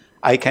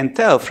 I can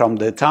tell from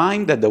the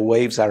time that the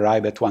waves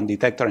arrive at one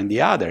detector and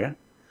the other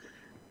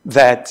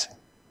that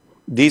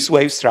these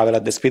waves travel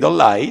at the speed of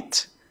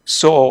light.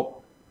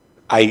 So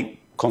I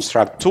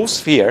construct 2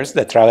 spheres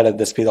that travel at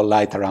the speed of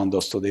light around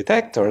those 2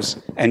 detectors,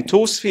 and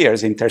 2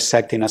 spheres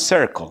intersect in a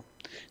circle.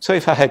 So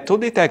if I have 2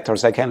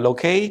 detectors, I can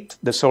locate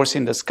the source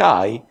in the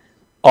sky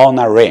on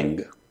a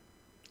ring,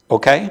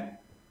 okay?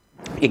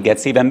 It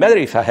gets even better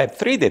if I have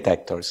 3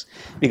 detectors,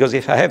 because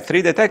if I have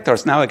 3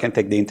 detectors, now I can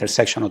take the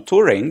intersection of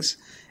 2 rings,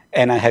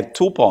 and I have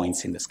 2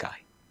 points in the sky.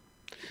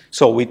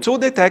 So with 2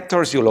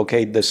 detectors, you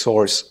locate the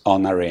source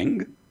on a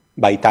ring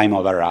by time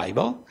of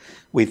arrival.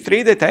 With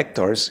 3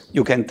 detectors,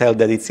 you can tell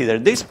that it's either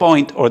this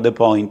point or the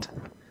point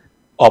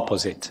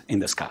opposite in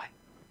the sky.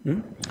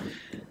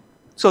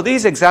 So this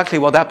is exactly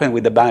what happened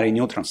with the binary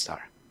neutron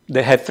star.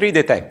 They had 3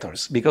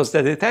 detectors, because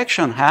the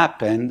detection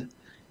happened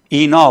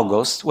in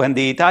August when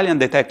the Italian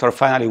detector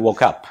finally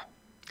woke up.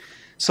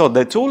 So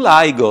the 2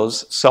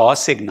 LIGOs saw a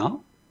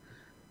signal.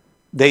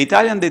 The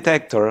Italian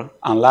detector,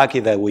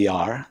 unlucky that we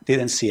are,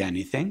 didn't see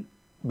anything.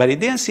 But it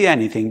didn't see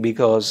anything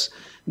because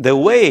the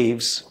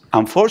waves,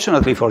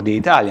 unfortunately for the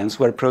Italians,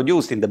 were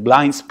produced in the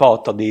blind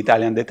spot of the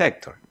Italian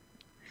detector.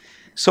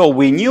 So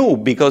we knew,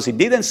 because it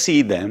didn't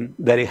see them,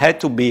 that it had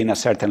to be in a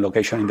certain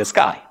location in the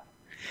sky.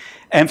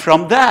 And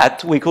from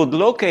that, we could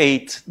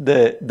locate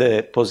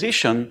the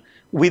position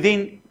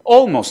within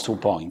almost 2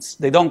 points.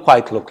 They don't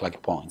quite look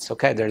like points,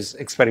 okay? There's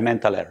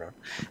experimental error.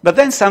 But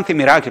then something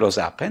miraculous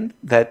happened,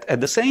 that at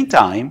the same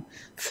time,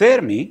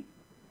 Fermi,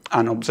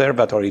 an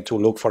observatory to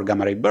look for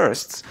gamma ray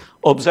bursts,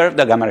 observed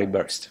a gamma ray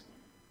burst.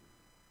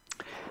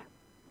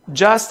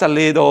 Just a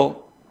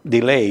little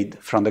delayed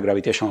from the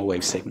gravitational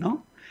wave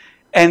signal.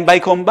 And by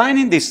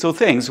combining these 2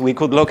 things, we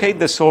could locate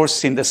the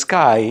source in the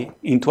sky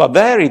into a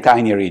very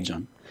tiny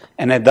region.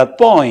 And at that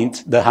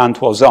point, the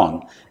hunt was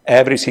on.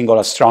 Every single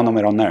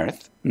astronomer on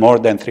Earth, more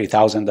than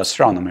 3,000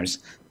 astronomers,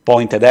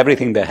 pointed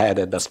everything they had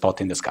at the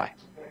spot in the sky.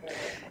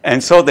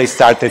 And so they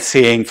started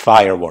seeing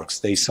fireworks.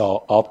 They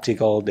saw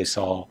optical, they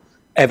saw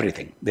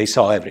everything. They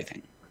saw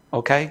everything,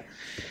 okay?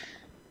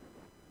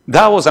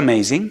 That was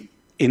amazing.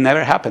 It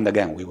never happened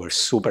again. We were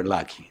super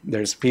lucky.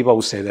 There's people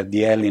who say that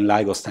the L in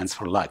LIGO stands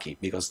for lucky,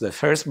 because the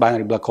first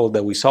binary black hole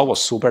that we saw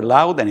was super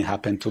loud, and it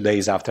happened 2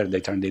 days after they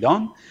turned it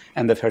on.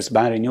 And the first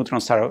binary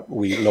neutron star,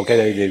 we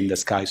located it in the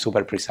sky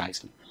super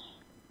precisely.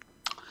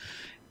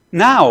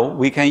 Now,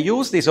 we can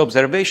use these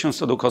observations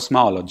to do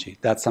cosmology.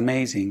 That's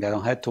amazing. I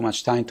don't have too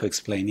much time to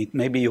explain it.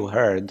 Maybe you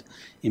heard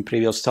in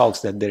previous talks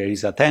that there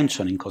is a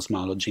tension in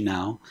cosmology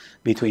now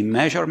between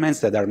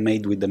measurements that are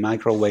made with the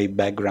microwave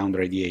background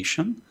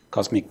radiation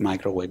cosmic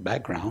microwave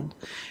background,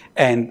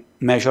 and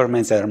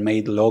measurements that are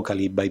made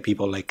locally by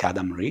people like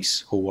Adam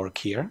Rees, who work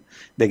here.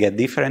 They get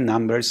different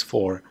numbers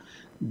for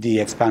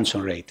the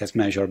expansion rate as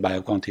measured by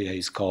a quantity that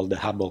is called the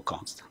Hubble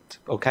constant,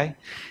 okay?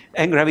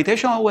 And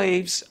gravitational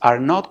waves are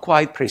not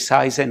quite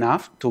precise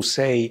enough to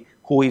say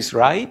who is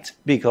right,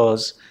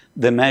 because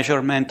the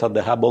measurement of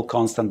the Hubble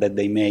constant that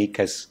they make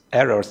has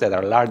errors that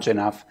are large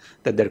enough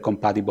that they're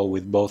compatible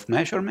with both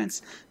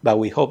measurements, but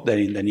we hope that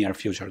in the near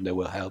future they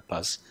will help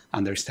us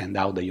understand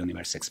how the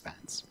universe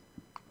expands.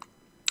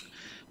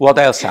 What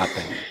else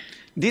happened?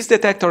 These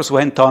detectors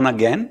went on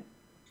again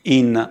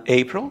in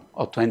April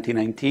of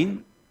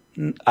 2019.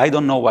 I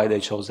don't know why they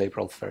chose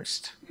April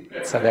 1st.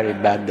 It's a very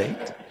bad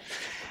date.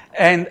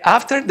 And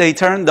after they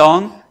turned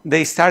on,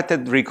 they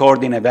started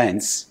recording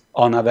events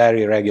on a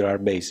very regular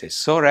basis.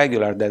 So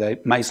regular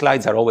that my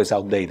slides are always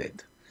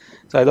outdated.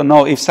 So I don't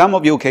know, if some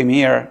of you came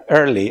here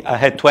early, I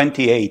had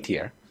 28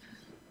 here.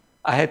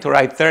 I had to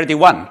write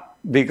 31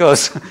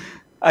 because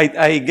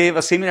I gave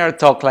a similar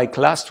talk like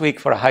last week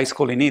for a high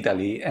school in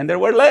Italy, and there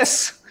were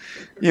less.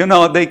 You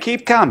know, they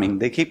keep coming,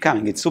 they keep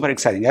coming. It's super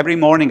exciting. Every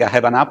morning I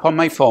have an app on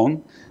my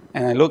phone,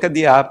 and I look at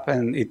the app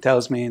and it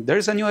tells me,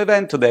 there's a new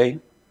event today.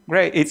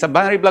 Great, it's a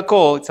binary black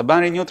hole, it's a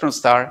binary neutron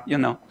star, you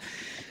know.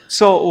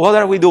 So what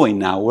are we doing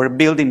now? We're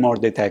building more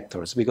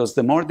detectors, because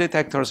the more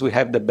detectors we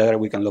have, the better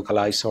we can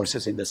localize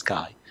sources in the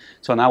sky.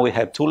 So now we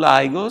have 2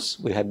 LIGOs,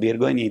 we have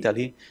Virgo in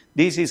Italy.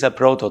 This is a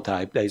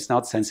prototype that is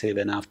not sensitive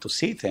enough to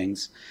see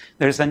things.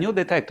 There's a new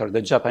detector.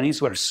 The Japanese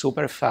were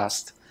super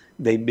fast.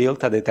 They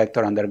built a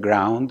detector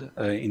underground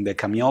in the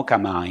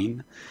Kamioka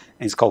mine,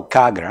 and it's called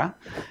Kagra.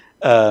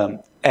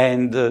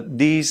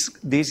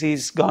 This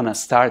is going to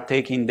start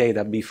taking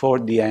data before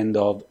the end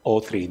of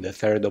 2003, the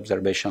 3rd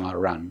observational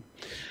run.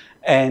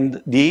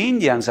 And the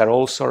Indians are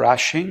also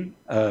rushing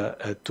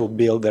to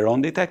build their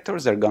own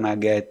detectors. They're going to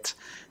get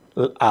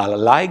a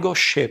LIGO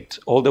shipped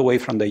all the way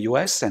from the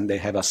US, and they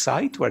have a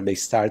site where they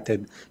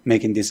started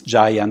making these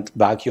giant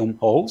vacuum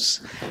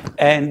holes.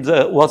 And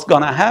what's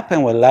going to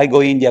happen when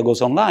LIGO India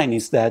goes online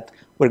is that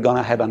we're going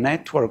to have a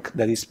network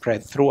that is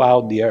spread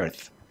throughout the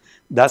Earth.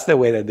 That's the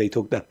way that they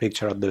took that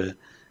picture of the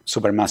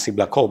supermassive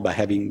black hole, by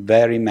having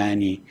very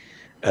many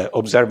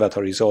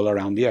observatories all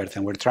around the Earth.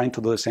 And we're trying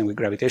to do the same with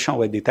gravitational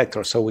wave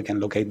detectors so we can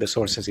locate the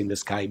sources in the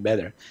sky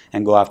better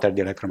and go after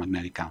the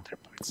electromagnetic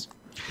counterparts.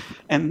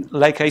 And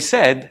like I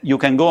said, you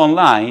can go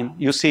online.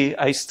 You see,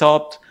 I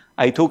took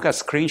a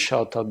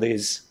screenshot of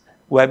this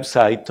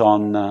website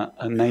on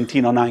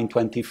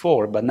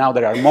 1909-24, but now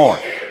there are more.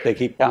 They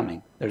keep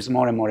coming. There's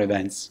more and more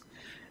events.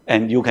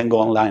 And you can go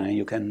online and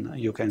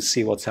you can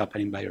see what's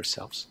happening by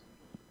yourselves.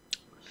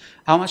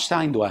 How much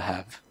time do I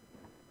have?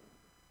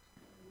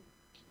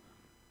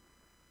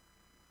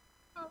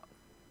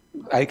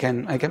 I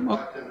can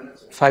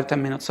 5-10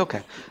 minutes,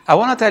 okay. I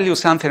want to tell you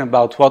something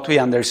about what we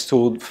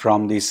understood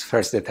from these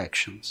first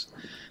detections.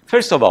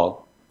 First of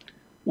all,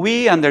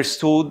 we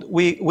understood,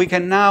 we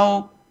can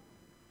now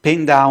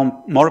pin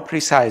down more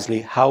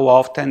precisely how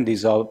often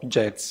these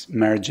objects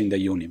merge in the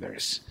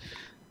universe.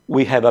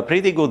 We have a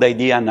pretty good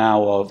idea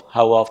now of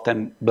how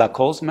often black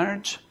holes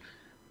merge.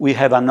 We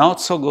have a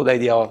not so good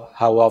idea of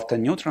how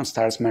often neutron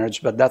stars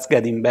merge, but that's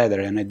getting better.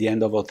 And at the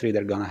end of 2003,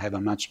 they're going to have a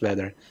much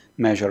better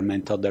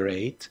measurement of the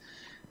rate.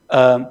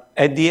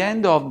 At the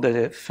end of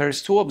the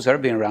first 2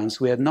 observing runs,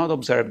 we had not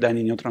observed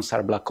any neutron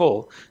star black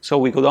hole, so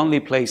we could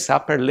only place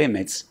upper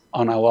limits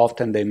on how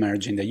often they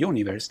merge in the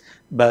universe.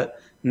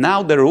 But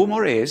now the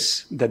rumor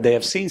is that they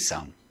have seen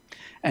some.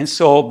 And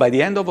so by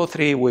the end of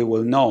 2003, we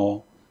will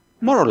know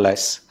more or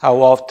less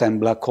how often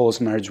black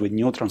holes merge with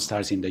neutron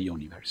stars in the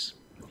universe.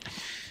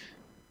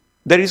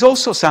 There is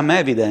also some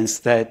evidence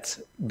that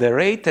the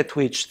rate at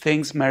which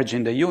things merge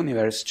in the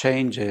universe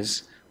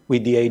changes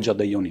with the age of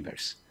the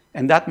universe.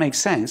 And that makes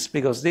sense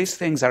because these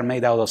things are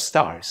made out of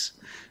stars.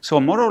 So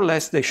more or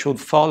less they should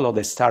follow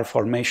the star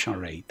formation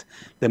rate.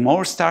 The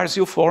more stars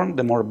you form,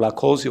 the more black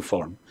holes you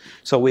form.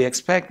 So we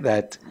expect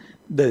that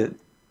the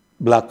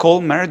black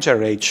hole merger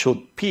rate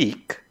should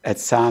peak at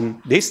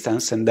some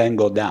distance and then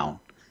go down.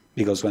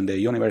 Because when the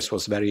universe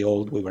was very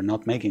old, we were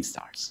not making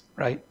stars,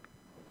 right?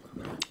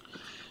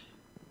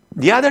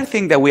 The other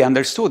thing that we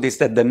understood is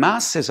that the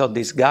masses of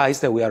these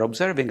guys that we are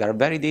observing are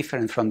very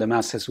different from the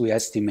masses we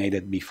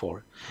estimated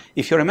before.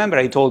 If you remember,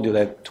 I told you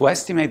that to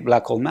estimate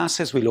black hole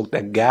masses, we looked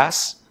at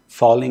gas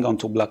falling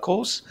onto black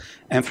holes,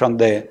 and from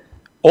the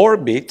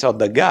orbit of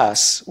the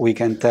gas, we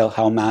can tell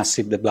how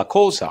massive the black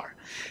holes are.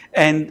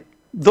 And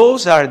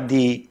those are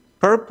the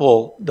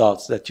purple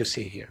dots that you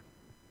see here.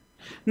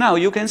 Now,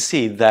 you can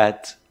see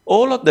that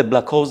all of the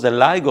black holes that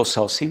LIGO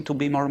saw seem to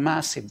be more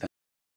massive than